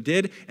some of them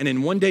did, and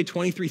in one day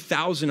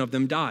 23,000 of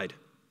them died.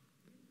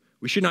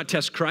 We should not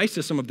test Christ,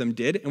 as some of them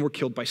did, and were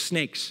killed by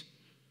snakes."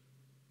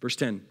 Verse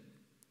 10.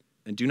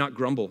 "And do not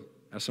grumble,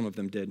 as some of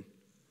them did."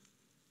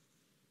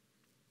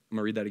 I'm going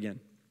to read that again.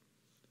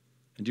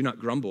 "And do not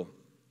grumble,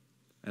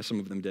 as some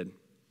of them did,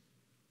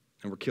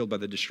 and were killed by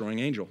the destroying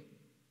angel."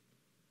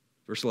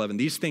 Verse 11.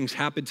 "These things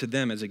happened to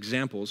them as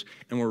examples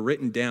and were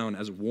written down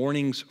as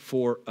warnings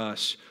for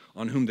us,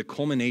 on whom the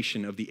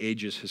culmination of the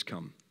ages has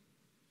come."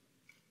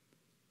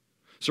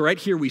 So right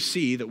here we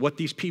see that what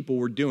these people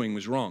were doing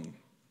was wrong.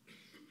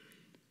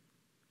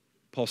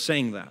 Paul's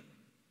saying that.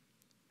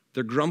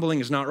 Their grumbling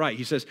is not right.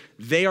 He says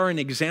they are an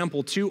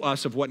example to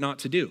us of what not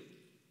to do.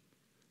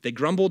 They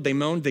grumbled, they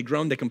moaned, they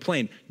groaned, they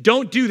complained.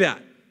 Don't do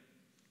that.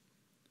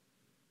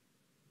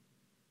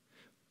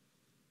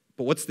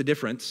 But what's the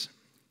difference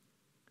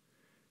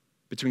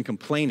between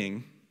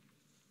complaining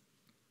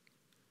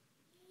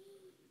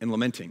and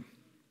lamenting?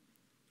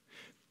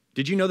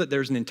 Did you know that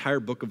there's an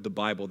entire book of the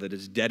Bible that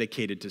is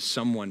dedicated to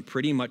someone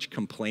pretty much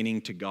complaining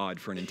to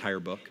God for an entire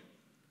book?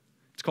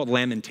 It's called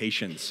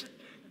Lamentations.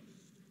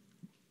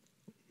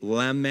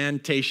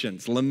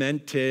 Lamentations.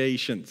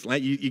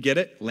 You get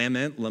it?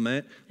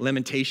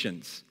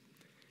 Lamentations.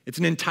 It's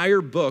an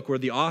entire book where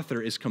the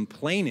author is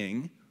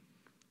complaining,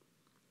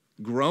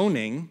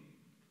 groaning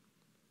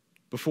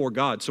before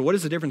God. So what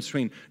is the difference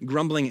between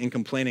grumbling and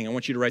complaining? I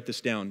want you to write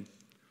this down.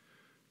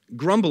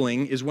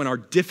 Grumbling is when our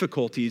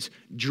difficulties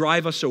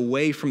drive us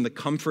away from the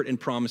comfort and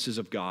promises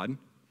of God,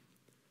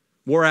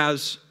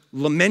 whereas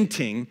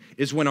lamenting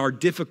is when our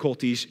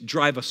difficulties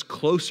drive us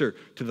closer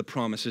to the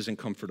promises and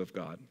comfort of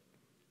God.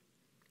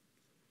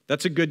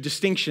 That's a good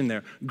distinction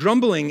there.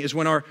 Grumbling is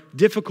when our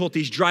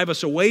difficulties drive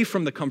us away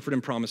from the comfort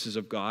and promises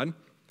of God,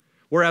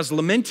 whereas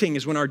lamenting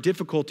is when our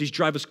difficulties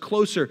drive us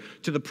closer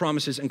to the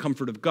promises and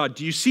comfort of God.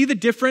 Do you see the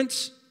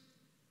difference?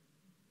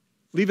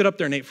 Leave it up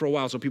there, Nate, for a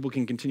while so people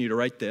can continue to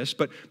write this.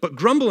 But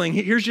grumbling,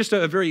 here's just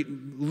a very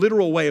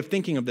literal way of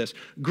thinking of this.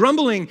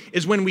 Grumbling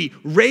is when we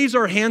raise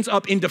our hands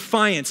up in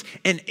defiance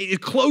and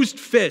closed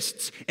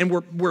fists, and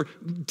we're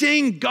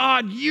dang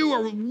God, you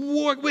are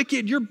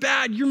wicked, you're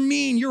bad, you're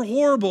mean, you're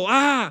horrible,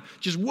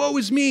 just woe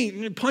is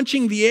me,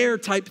 punching the air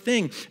type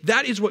thing.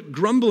 That is what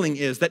grumbling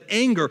is, that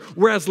anger,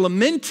 whereas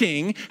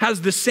lamenting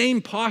has the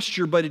same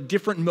posture but a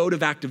different mode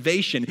of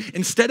activation.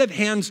 Instead of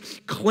hands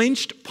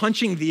clenched,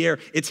 punching the air,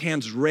 it's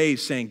hands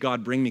raised, saying,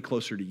 God, bring me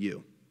closer to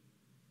you.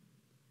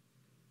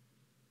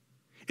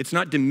 It's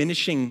not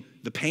diminishing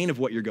the pain of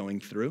what you're going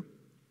through.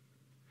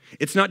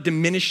 It's not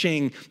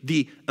diminishing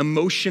the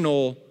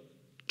emotional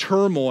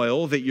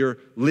turmoil that you're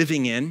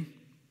living in.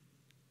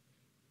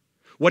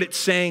 What it's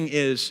saying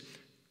is,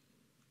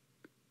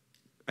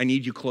 I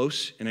need you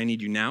close and I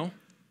need you now.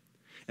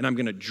 And I'm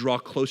going to draw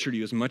closer to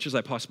you as much as I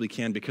possibly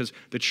can, because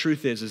the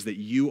truth is that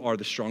you are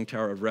the strong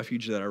tower of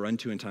refuge that I run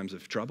to in times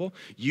of trouble.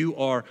 You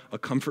are a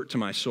comfort to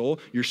my soul.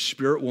 Your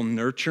spirit will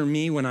nurture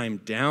me when I'm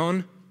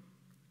down.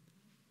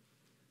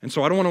 And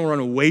so I don't want to run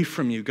away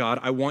from you, God.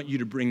 I want you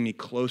to bring me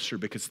closer,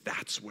 because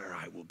that's where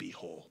I will be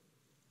whole.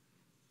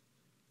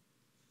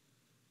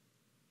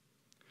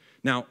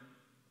 Now,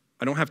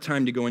 I don't have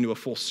time to go into a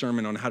full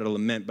sermon on how to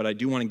lament, but I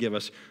do want to give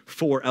us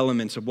 4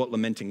 elements of what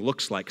lamenting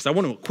looks like, because I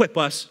want to equip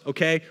us,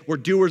 okay? We're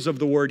doers of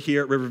the word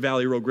here at River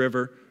Valley Rogue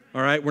River,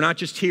 all right? We're not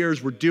just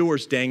hearers, we're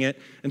doers, dang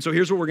it. And so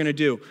here's what we're going to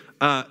do.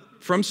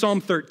 From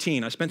Psalm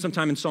 13, I spent some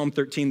time in Psalm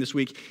 13 this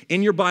week.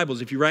 In your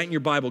Bibles, if you write in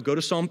your Bible, go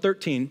to Psalm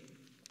 13,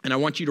 and I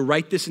want you to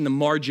write this in the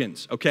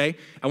margins, okay?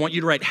 I want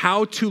you to write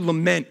how to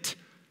lament,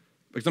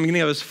 because I'm going to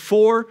give us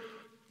 4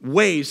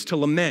 ways to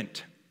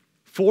lament.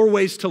 4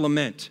 ways to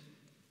lament.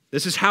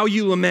 This is how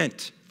you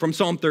lament from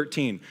Psalm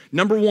 13.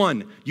 Number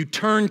 1, you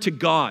turn to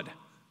God.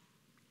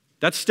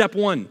 That's step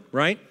 1,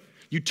 right?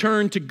 You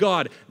turn to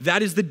God.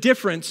 That is the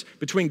difference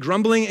between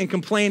grumbling and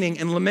complaining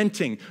and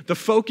lamenting. The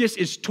focus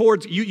is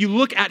towards, you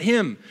look at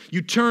Him.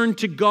 You turn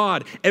to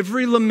God.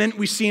 Every lament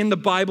we see in the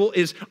Bible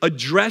is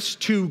addressed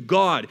to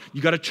God.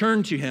 You got to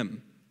turn to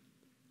Him.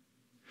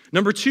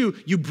 Number 2,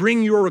 you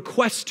bring your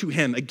request to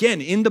Him.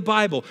 Again, in the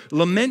Bible,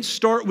 laments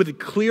start with a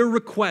clear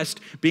request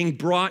being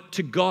brought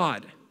to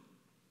God.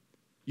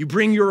 You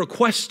bring your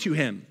request to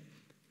Him.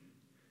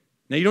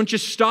 Now, you don't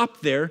just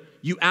stop there.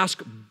 You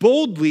ask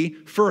boldly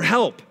for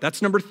help.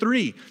 That's number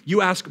 3.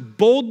 You ask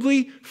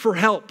boldly for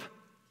help.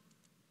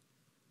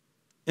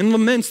 In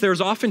laments,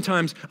 there's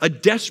oftentimes a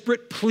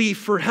desperate plea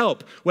for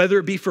help, whether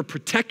it be for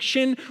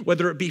protection,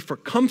 whether it be for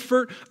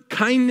comfort,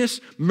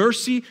 kindness,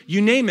 mercy,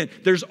 you name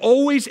it. There's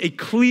always a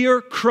clear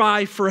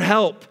cry for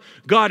help.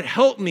 God,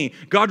 help me.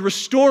 God,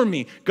 restore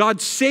me. God,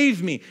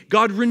 save me.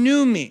 God,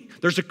 renew me.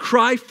 There's a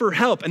cry for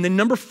help. And then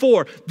number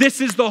 4,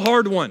 this is the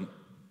hard one.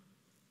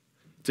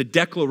 It's a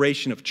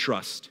declaration of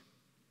trust.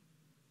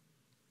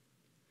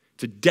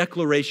 It's a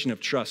declaration of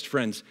trust.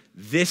 Friends,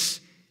 this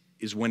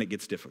is when it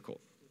gets difficult.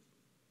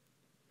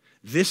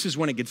 This is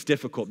when it gets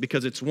difficult,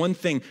 because it's one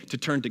thing to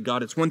turn to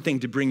God. It's one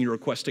thing to bring your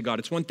request to God.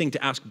 It's one thing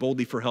to ask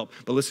boldly for help.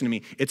 But listen to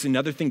me, it's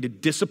another thing to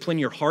discipline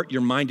your heart, your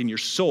mind, and your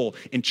soul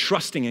in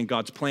trusting in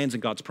God's plans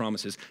and God's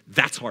promises.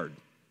 That's hard.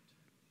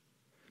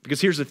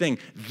 Because here's the thing,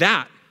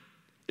 that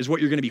is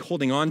what you're going to be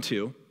holding on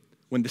to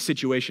when the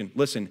situation,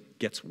 listen,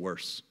 gets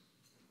worse.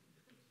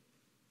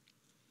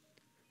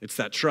 It's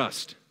that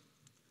trust.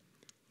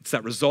 It's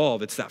that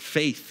resolve. It's that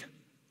faith.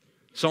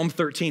 Psalm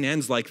 13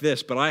 ends like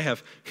this, but I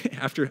have,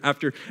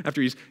 after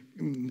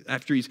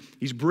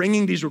he's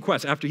bringing these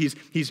requests, after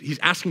he's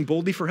asking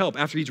boldly for help,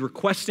 after he's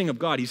requesting of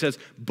God, he says,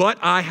 but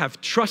I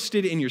have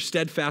trusted in your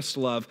steadfast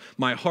love.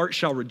 My heart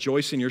shall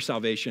rejoice in your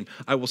salvation.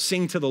 I will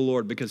sing to the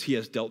Lord because he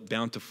has dealt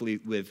bountifully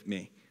with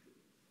me.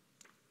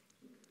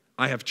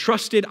 I have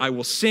trusted, I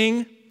will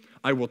sing,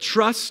 I will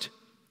trust.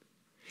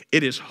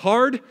 It is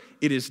hard,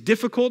 it is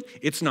difficult,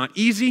 it's not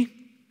easy,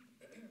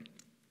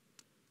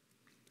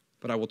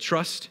 but I will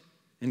trust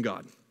in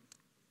God.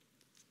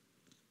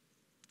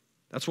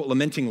 That's what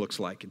lamenting looks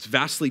like. It's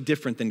vastly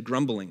different than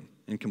grumbling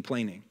and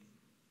complaining.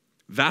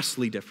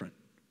 Vastly different.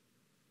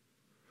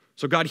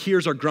 So God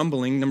hears our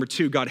grumbling. Number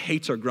 2, God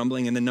hates our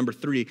grumbling. And then number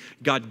 3,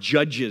 God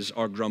judges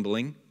our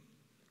grumbling.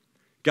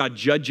 God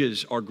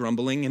judges our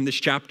grumbling. In this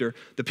chapter,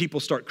 the people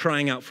start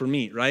crying out for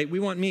meat, right?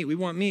 We want meat, we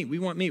want meat, we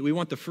want meat. We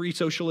want the free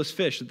socialist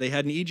fish that they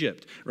had in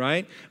Egypt,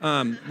 right?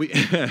 I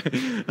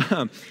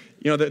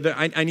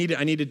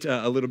needed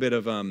a little bit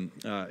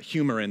of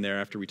humor in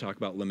there after we talk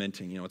about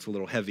lamenting. It's a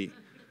little heavy.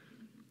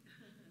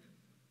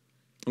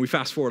 And we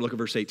fast forward, look at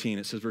verse 18.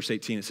 It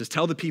says,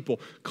 tell the people,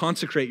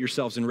 consecrate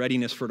yourselves in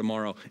readiness for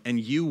tomorrow, and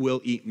you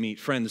will eat meat.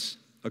 Friends,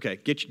 okay,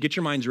 get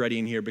your minds ready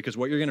in here, because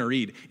what you're going to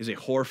read is a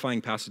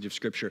horrifying passage of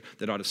Scripture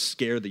that ought to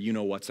scare the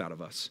you-know-whats out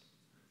of us.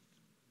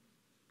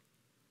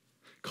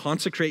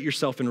 Consecrate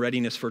yourself in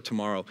readiness for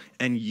tomorrow,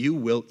 and you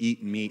will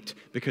eat meat,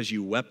 because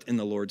you wept in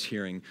the Lord's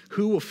hearing.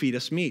 Who will feed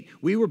us meat?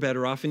 We were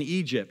better off in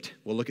Egypt.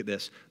 Well, look at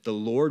this. The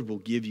Lord will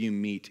give you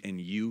meat,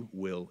 and you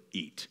will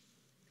eat.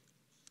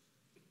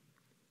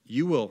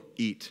 You will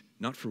eat,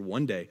 not for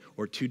 1 day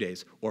or 2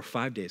 days or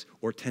 5 days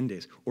or 10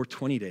 days or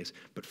 20 days,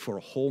 but for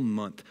a whole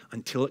month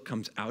until it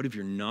comes out of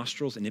your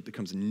nostrils and it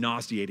becomes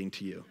nauseating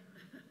to you.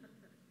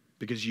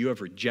 Because you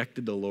have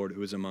rejected the Lord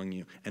who is among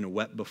you and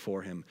wept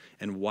before him.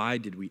 And why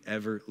did we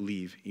ever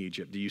leave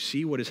Egypt? Do you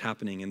see what is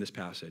happening in this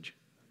passage?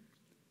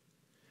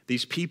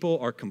 These people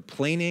are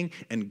complaining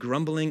and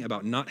grumbling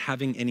about not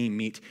having any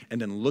meat. And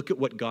then look at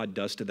what God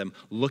does to them.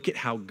 Look at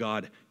how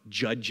God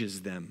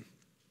judges them.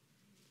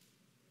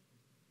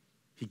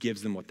 He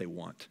gives them what they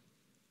want.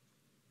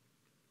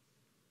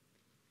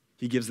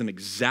 He gives them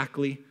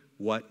exactly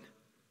what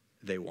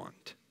they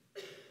want.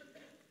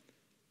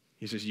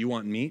 He says, you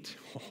want meat?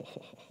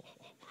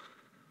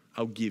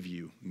 I'll give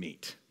you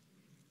meat.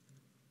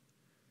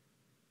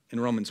 In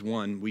Romans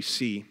 1, we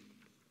see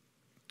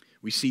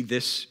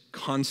this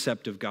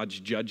concept of God's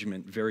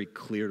judgment very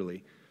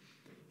clearly.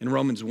 In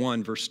Romans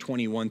 1, verse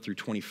 21 through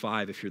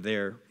 25, if you're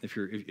there, if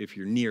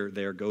you're near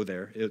there, go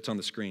there. It's on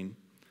the screen.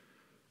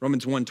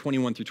 Romans 1,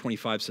 21 through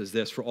 25 says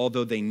this, for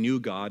although they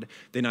knew God,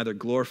 they neither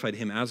glorified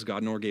him as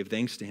God nor gave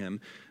thanks to him,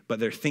 but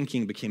their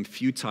thinking became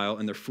futile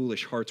and their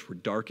foolish hearts were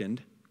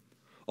darkened.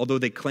 Although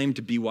they claimed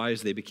to be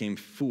wise, they became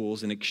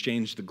fools and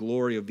exchanged the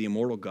glory of the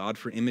immortal God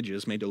for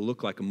images made to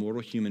look like a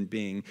mortal human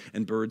being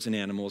and birds and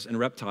animals and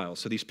reptiles.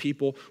 So these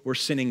people were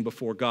sinning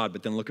before God.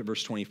 But then look at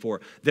verse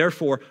 24.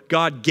 Therefore,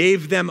 God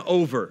gave them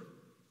over.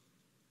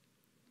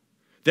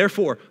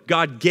 Therefore,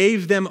 God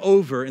gave them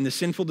over in the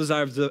sinful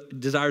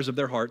desires of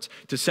their hearts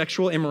to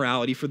sexual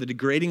immorality for the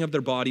degrading of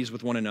their bodies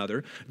with one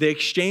another. They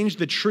exchanged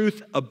the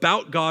truth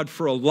about God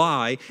for a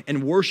lie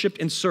and worshiped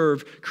and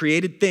served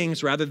created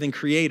things rather than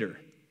Creator,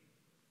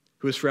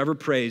 who is forever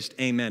praised.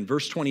 Amen.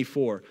 Verse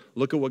 24,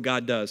 look at what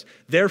God does.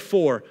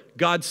 Therefore,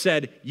 God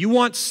said, you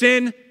want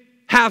sin?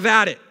 Have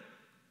at it.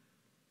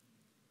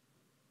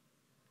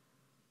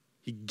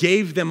 He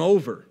gave them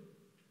over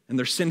in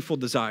their sinful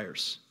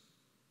desires.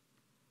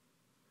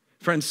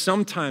 Friends,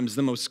 sometimes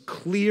the most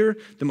clear,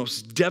 the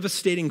most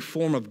devastating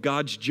form of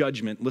God's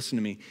judgment, listen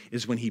to me,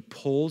 is when he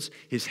pulls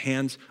his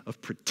hands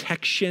of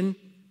protection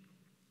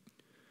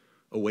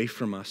away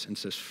from us and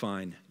says,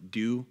 fine,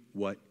 do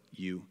what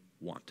you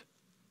want.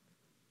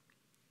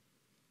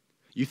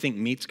 You think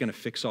meat's going to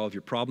fix all of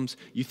your problems?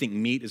 You think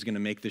meat is going to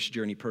make this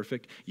journey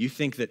perfect? You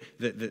think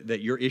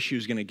that your issue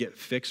is going to get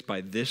fixed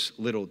by this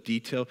little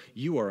detail?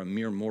 You are a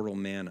mere mortal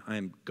man. I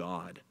am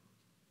God.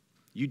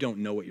 You don't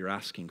know what you're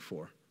asking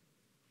for.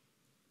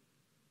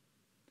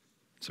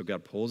 So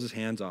God pulls his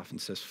hands off and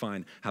says,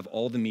 fine, have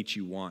all the meat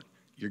you want.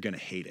 You're going to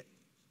hate it.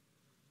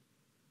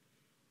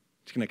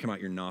 It's going to come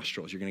out your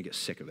nostrils. You're going to get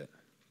sick of it.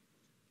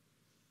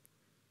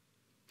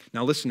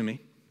 Now listen to me.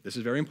 This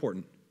is very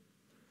important.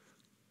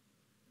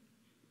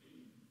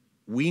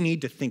 We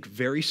need to think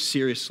very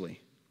seriously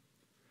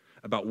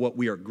about what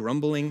we are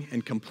grumbling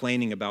and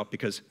complaining about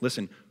because,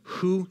 listen,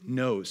 who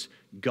knows?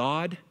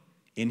 God,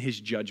 in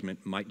his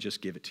judgment, might just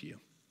give it to you.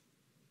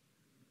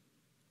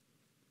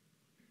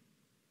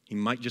 He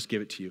might just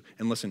give it to you.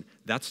 And listen,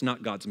 that's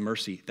not God's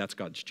mercy, that's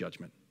God's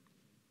judgment.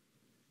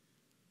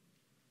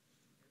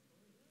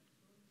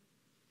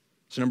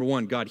 So number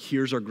one, God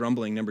hears our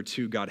grumbling. Number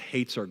two, God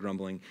hates our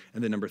grumbling.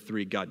 And then number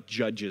three, God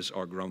judges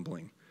our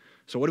grumbling.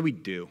 So what do we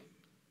do?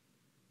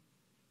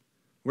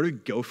 Where do we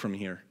go from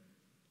here?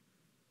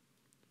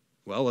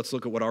 Well, let's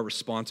look at what our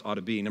response ought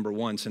to be. Number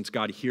one, since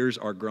God hears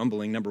our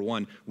grumbling, number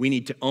one, we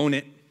need to own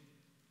it.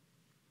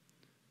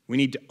 We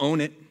need to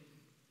own it.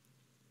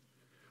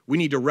 We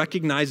need to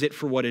recognize it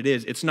for what it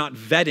is. It's not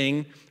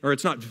vetting or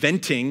it's not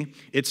venting,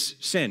 it's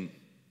sin.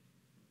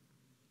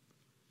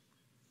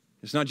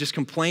 It's not just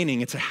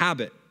complaining, it's a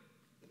habit.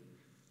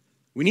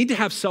 We need to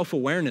have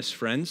self-awareness,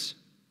 friends,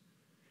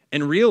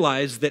 and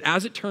realize that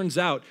as it turns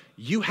out,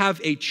 you have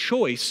a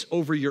choice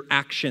over your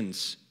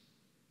actions.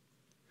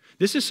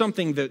 This is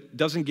something that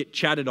doesn't get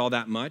chatted all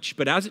that much,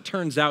 but as it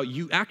turns out,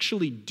 you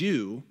actually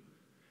do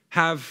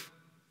have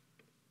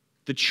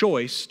the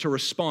choice to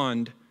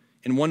respond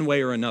in one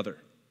way or another.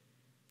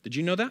 Did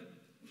you know that?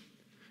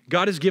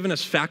 God has given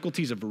us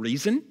faculties of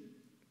reason.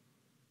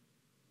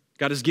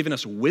 God has given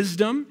us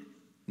wisdom.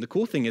 And the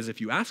cool thing is, if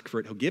you ask for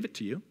it, he'll give it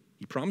to you.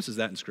 He promises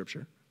that in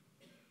Scripture.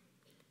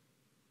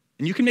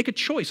 And you can make a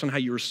choice on how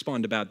you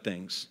respond to bad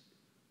things.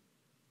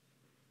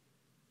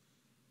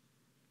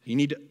 You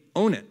need to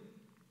own it.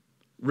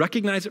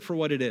 Recognize it for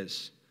what it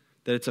is,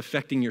 that it's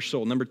affecting your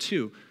soul. Number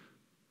two,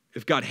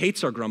 if God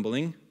hates our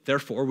grumbling,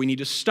 therefore we need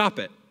to stop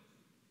it.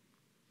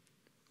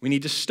 We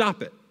need to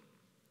stop it.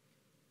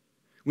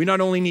 We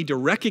not only need to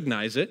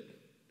recognize it,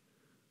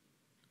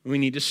 we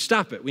need to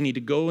stop it. We need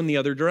to go in the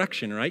other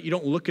direction, right? You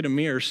don't look at a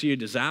mirror, see a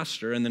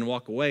disaster, and then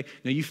walk away.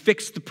 No, you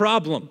fix the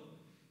problem.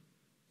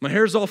 My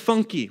hair's all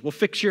funky. Well,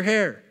 fix your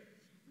hair.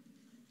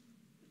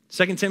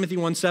 2 Timothy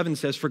 1:7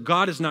 says, for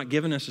God has not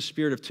given us a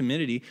spirit of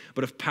timidity,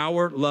 but of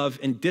power, love,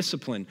 and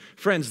discipline.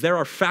 Friends, there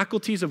are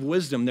faculties of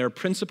wisdom, there are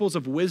principles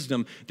of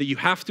wisdom that you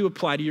have to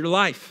apply to your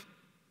life.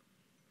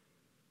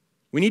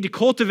 We need to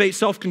cultivate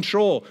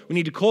self-control. We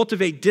need to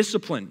cultivate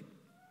discipline.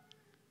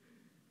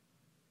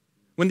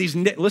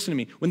 listen to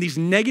me, when these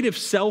negative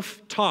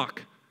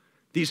self-talk,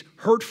 these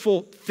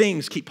hurtful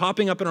things keep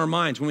popping up in our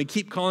minds, when we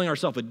keep calling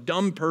ourselves a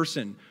dumb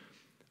person,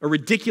 a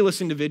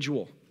ridiculous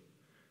individual,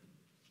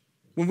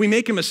 when we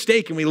make a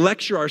mistake and we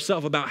lecture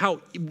ourselves about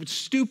how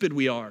stupid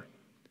we are,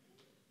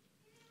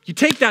 you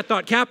take that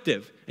thought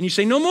captive and you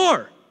say, no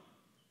more.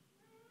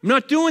 I'm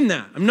not doing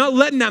that. I'm not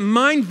letting that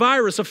mind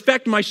virus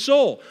affect my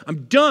soul.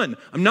 I'm done.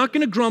 I'm not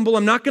going to grumble.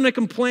 I'm not going to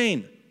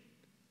complain.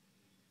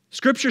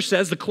 Scripture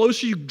says the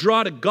closer you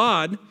draw to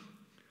God,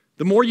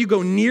 the more you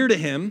go near to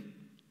him,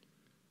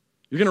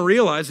 you're going to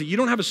realize that you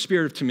don't have a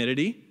spirit of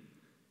timidity.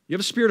 You have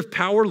a spirit of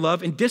power,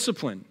 love, and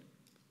discipline.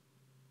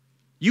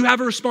 You have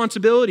a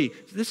responsibility.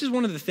 This is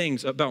one of the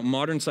things about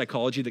modern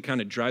psychology that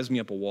kind of drives me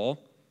up a wall,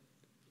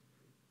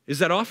 is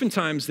that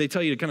oftentimes they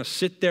tell you to kind of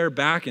sit there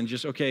back and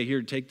just, okay,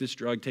 here, take this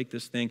drug, take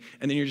this thing,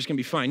 and then you're just going to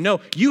be fine.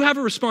 No, you have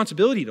a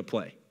responsibility to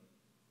play.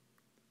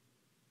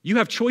 You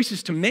have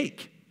choices to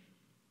make.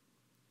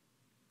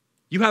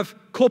 You have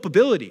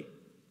culpability.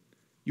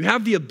 You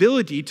have the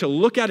ability to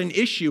look at an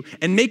issue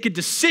and make a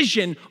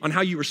decision on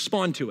how you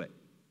respond to it.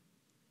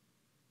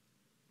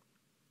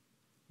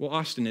 Well,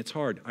 Austin, it's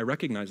hard. I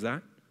recognize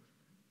that.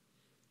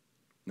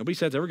 Nobody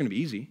said it's ever going to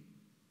be easy.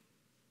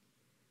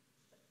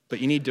 But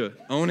you need to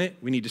own it.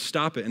 We need to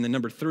stop it. And then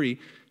number 3,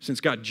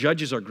 since God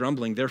judges our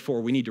grumbling,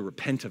 therefore we need to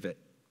repent of it.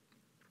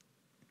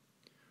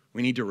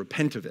 We need to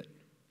repent of it.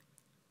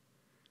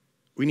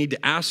 We need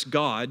to ask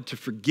God to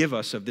forgive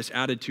us of this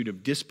attitude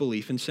of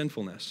disbelief and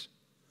sinfulness.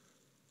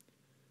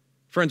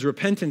 Friends,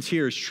 repentance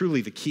here is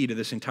truly the key to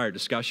this entire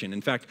discussion.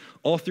 In fact,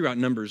 all throughout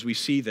Numbers, we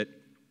see that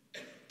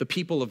the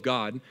people of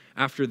God,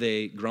 after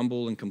they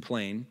grumble and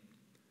complain,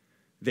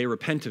 they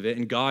repent of it,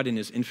 and God in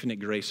his infinite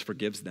grace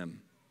forgives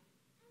them.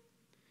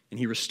 And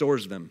he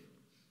restores them.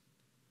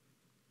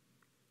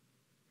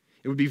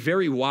 It would be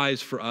very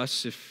wise for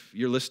us, if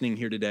you're listening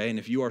here today, and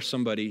if you are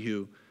somebody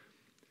who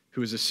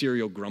is a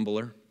serial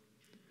grumbler,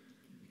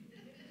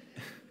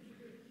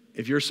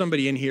 if you're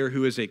somebody in here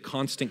who is a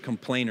constant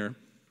complainer,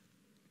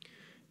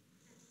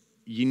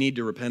 you need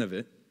to repent of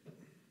it.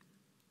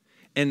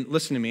 And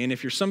listen to me, and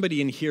if you're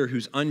somebody in here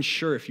who's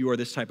unsure if you are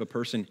this type of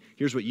person,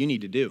 here's what you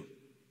need to do.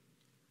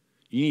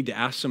 You need to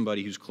ask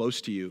somebody who's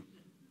close to you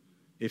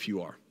if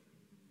you are.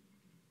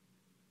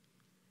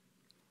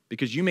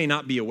 Because you may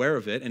not be aware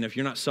of it, and if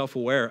you're not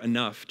self-aware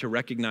enough to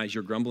recognize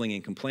your grumbling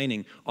and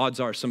complaining, odds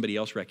are somebody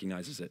else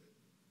recognizes it.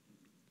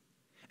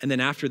 And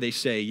then after they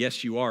say,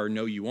 yes, you are,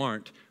 no, you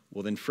aren't,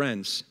 well then,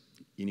 friends,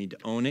 you need to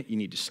own it, you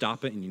need to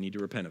stop it, and you need to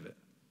repent of it.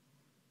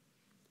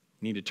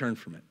 You need to turn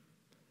from it.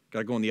 Got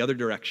to go in the other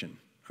direction,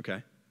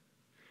 okay?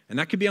 And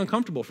that could be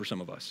uncomfortable for some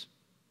of us.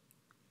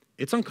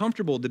 It's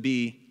uncomfortable to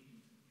be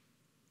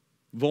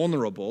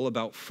vulnerable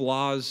about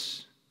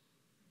flaws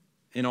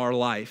in our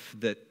life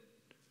that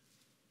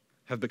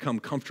have become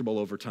comfortable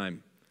over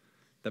time,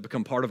 that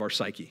become part of our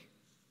psyche.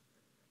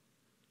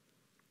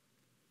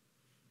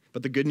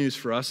 But the good news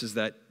for us is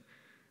that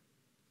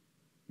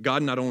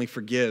God not only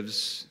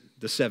forgives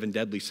the 7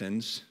 deadly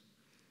sins,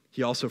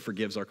 he also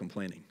forgives our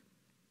complaining.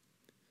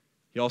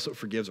 He also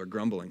forgives our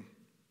grumbling.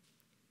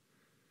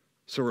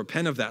 So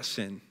repent of that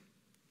sin.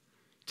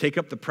 Take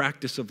up the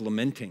practice of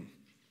lamenting.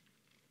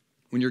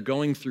 When you're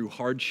going through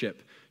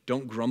hardship,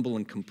 don't grumble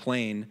and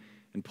complain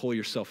and pull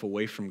yourself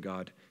away from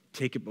God.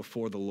 Take it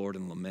before the Lord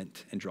and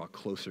lament and draw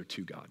closer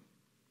to God.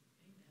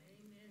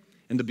 Amen.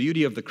 And the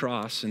beauty of the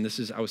cross, and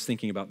I was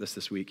thinking about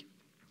this week,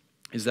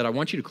 is that I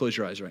want you to close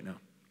your eyes right now.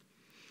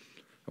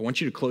 I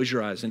want you to close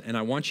your eyes, and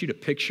I want you to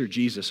picture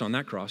Jesus on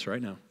that cross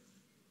right now.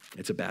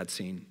 It's a bad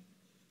scene.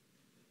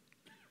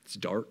 It's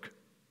dark.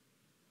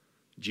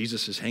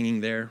 Jesus is hanging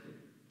there,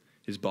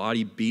 his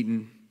body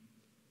beaten.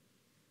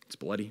 It's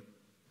bloody.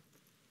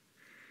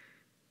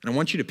 And I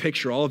want you to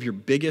picture all of your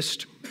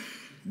biggest,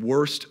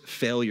 worst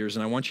failures,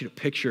 and I want you to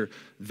picture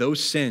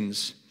those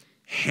sins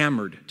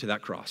hammered to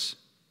that cross.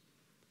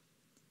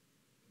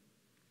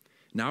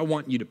 Now I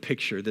want you to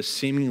picture this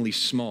seemingly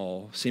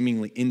small,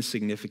 seemingly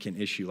insignificant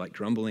issue like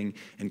grumbling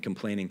and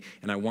complaining,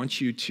 and I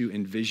want you to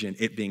envision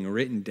it being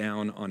written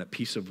down on a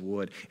piece of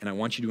wood, and I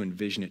want you to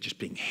envision it just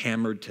being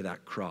hammered to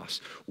that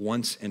cross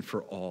once and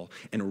for all,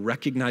 and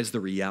recognize the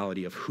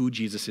reality of who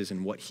Jesus is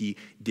and what he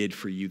did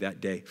for you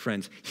that day.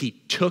 Friends, he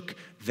took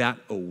that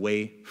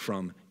away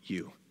from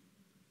you.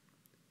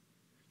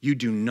 You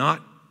do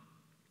not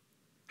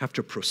have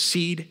to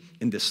proceed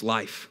in this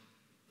life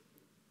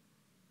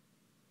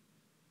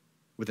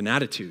with an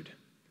attitude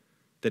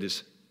that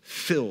is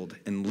filled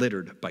and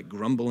littered by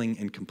grumbling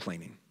and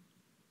complaining.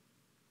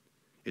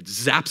 It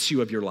zaps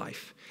you of your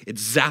life. It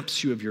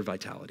zaps you of your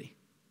vitality.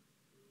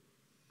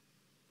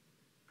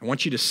 I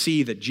want you to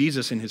see that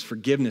Jesus in his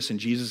forgiveness and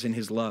Jesus in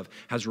his love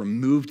has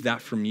removed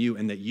that from you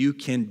and that you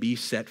can be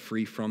set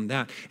free from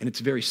that. And it's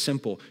very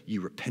simple.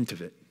 You repent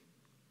of it.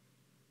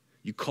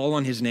 You call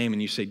on his name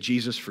and you say,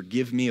 Jesus,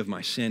 forgive me of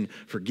my sin.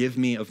 Forgive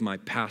me of my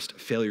past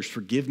failures.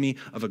 Forgive me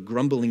of a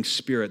grumbling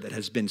spirit that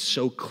has been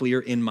so clear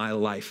in my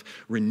life.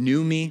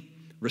 Renew me,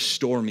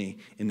 restore me.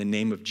 In the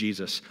name of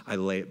Jesus, I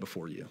lay it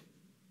before you.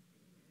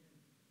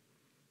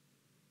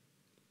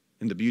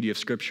 And the beauty of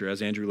Scripture,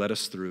 as Andrew led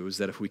us through, is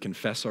that if we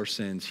confess our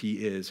sins,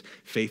 he is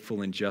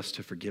faithful and just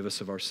to forgive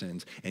us of our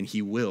sins, and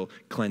he will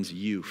cleanse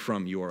you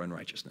from your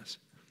unrighteousness.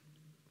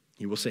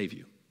 He will save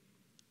you.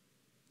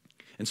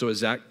 And so as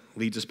Zach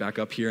leads us back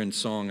up here in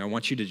song, I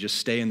want you to just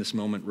stay in this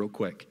moment real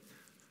quick.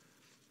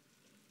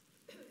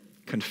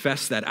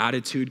 Confess that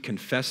attitude,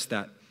 confess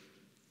that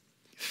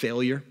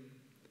failure.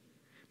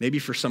 Maybe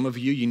for some of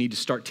you, you need to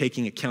start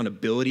taking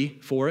accountability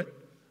for it.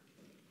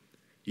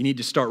 You need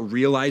to start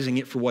realizing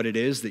it for what it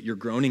is, that your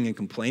groaning and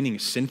complaining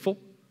is sinful,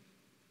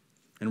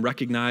 and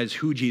recognize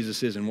who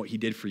Jesus is and what he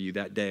did for you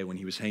that day when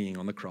he was hanging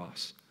on the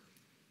cross.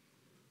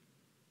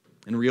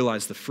 And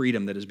realize the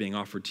freedom that is being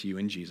offered to you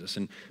in Jesus.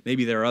 And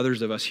maybe there are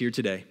others of us here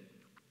today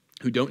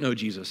who don't know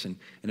Jesus and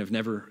have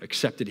never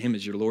accepted him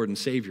as your Lord and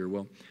Savior.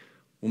 Well,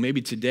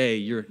 maybe today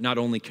you're not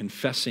only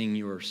confessing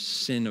your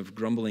sin of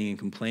grumbling and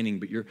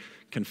complaining, but you're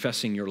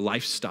confessing your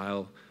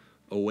lifestyle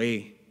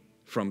away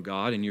from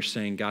God, and you're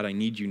saying, God, I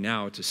need you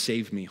now to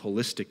save me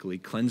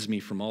holistically, cleanse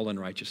me from all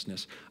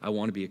unrighteousness. I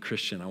want to be a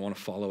Christian. I want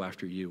to follow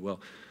after you. Well,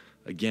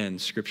 again,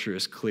 Scripture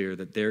is clear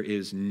that there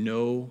is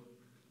no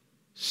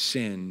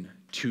sin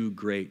too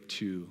great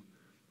to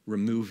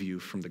remove you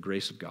from the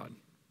grace of God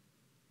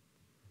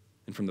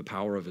and from the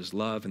power of his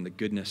love and the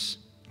goodness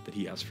that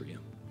he has for you.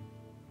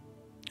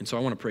 And so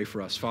I want to pray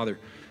for us. Father,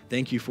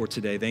 thank you for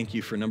today. Thank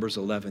you for Numbers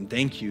 11.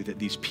 Thank you that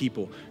these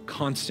people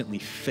constantly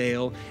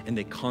fail and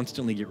they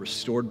constantly get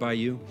restored by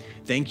you.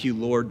 Thank you,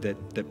 Lord,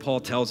 that Paul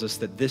tells us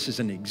that this is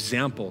an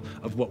example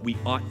of what we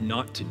ought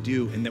not to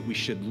do and that we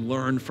should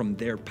learn from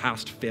their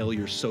past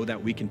failures so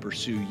that we can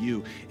pursue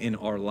you in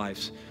our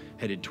lives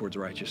headed towards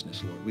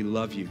righteousness, Lord. We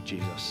love you,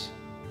 Jesus.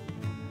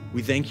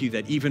 We thank you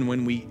that even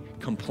when we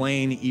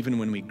complain, even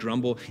when we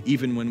grumble,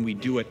 even when we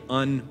do it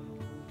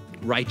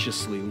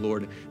unrighteously,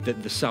 Lord,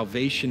 that the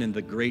salvation and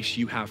the grace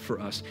you have for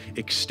us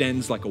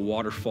extends like a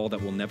waterfall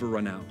that will never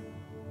run out.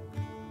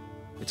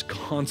 It's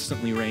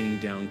constantly raining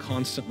down,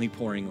 constantly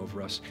pouring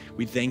over us.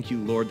 We thank you,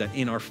 Lord, that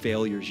in our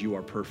failures you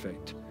are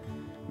perfect.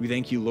 We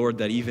thank you, Lord,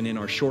 that even in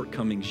our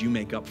shortcomings you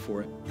make up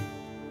for it.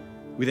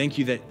 We thank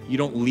you that you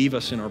don't leave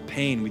us in our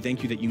pain. We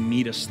thank you that you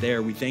meet us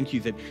there. We thank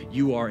you that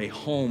you are a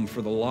home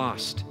for the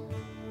lost,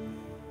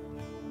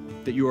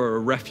 that you are a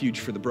refuge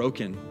for the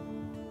broken,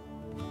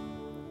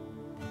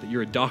 that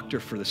you're a doctor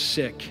for the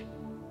sick.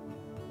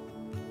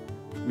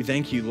 We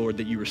thank you, Lord,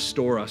 that you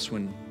restore us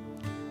when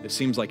it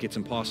seems like it's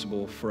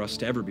impossible for us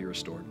to ever be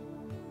restored.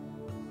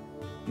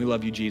 We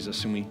love you,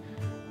 Jesus, and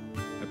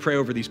I pray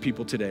over these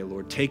people today,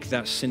 Lord. Take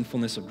that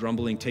sinfulness of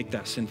grumbling, take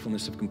that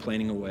sinfulness of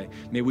complaining away.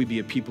 May we be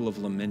a people of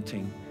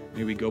lamenting.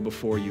 May we go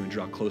before you and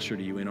draw closer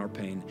to you in our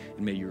pain,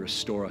 and may you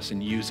restore us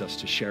and use us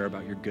to share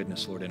about your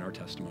goodness, Lord, in our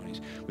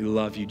testimonies. We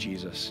love you,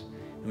 Jesus,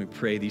 and we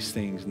pray these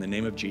things in the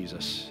name of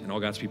Jesus. And all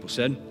God's people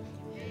said,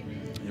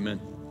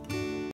 amen.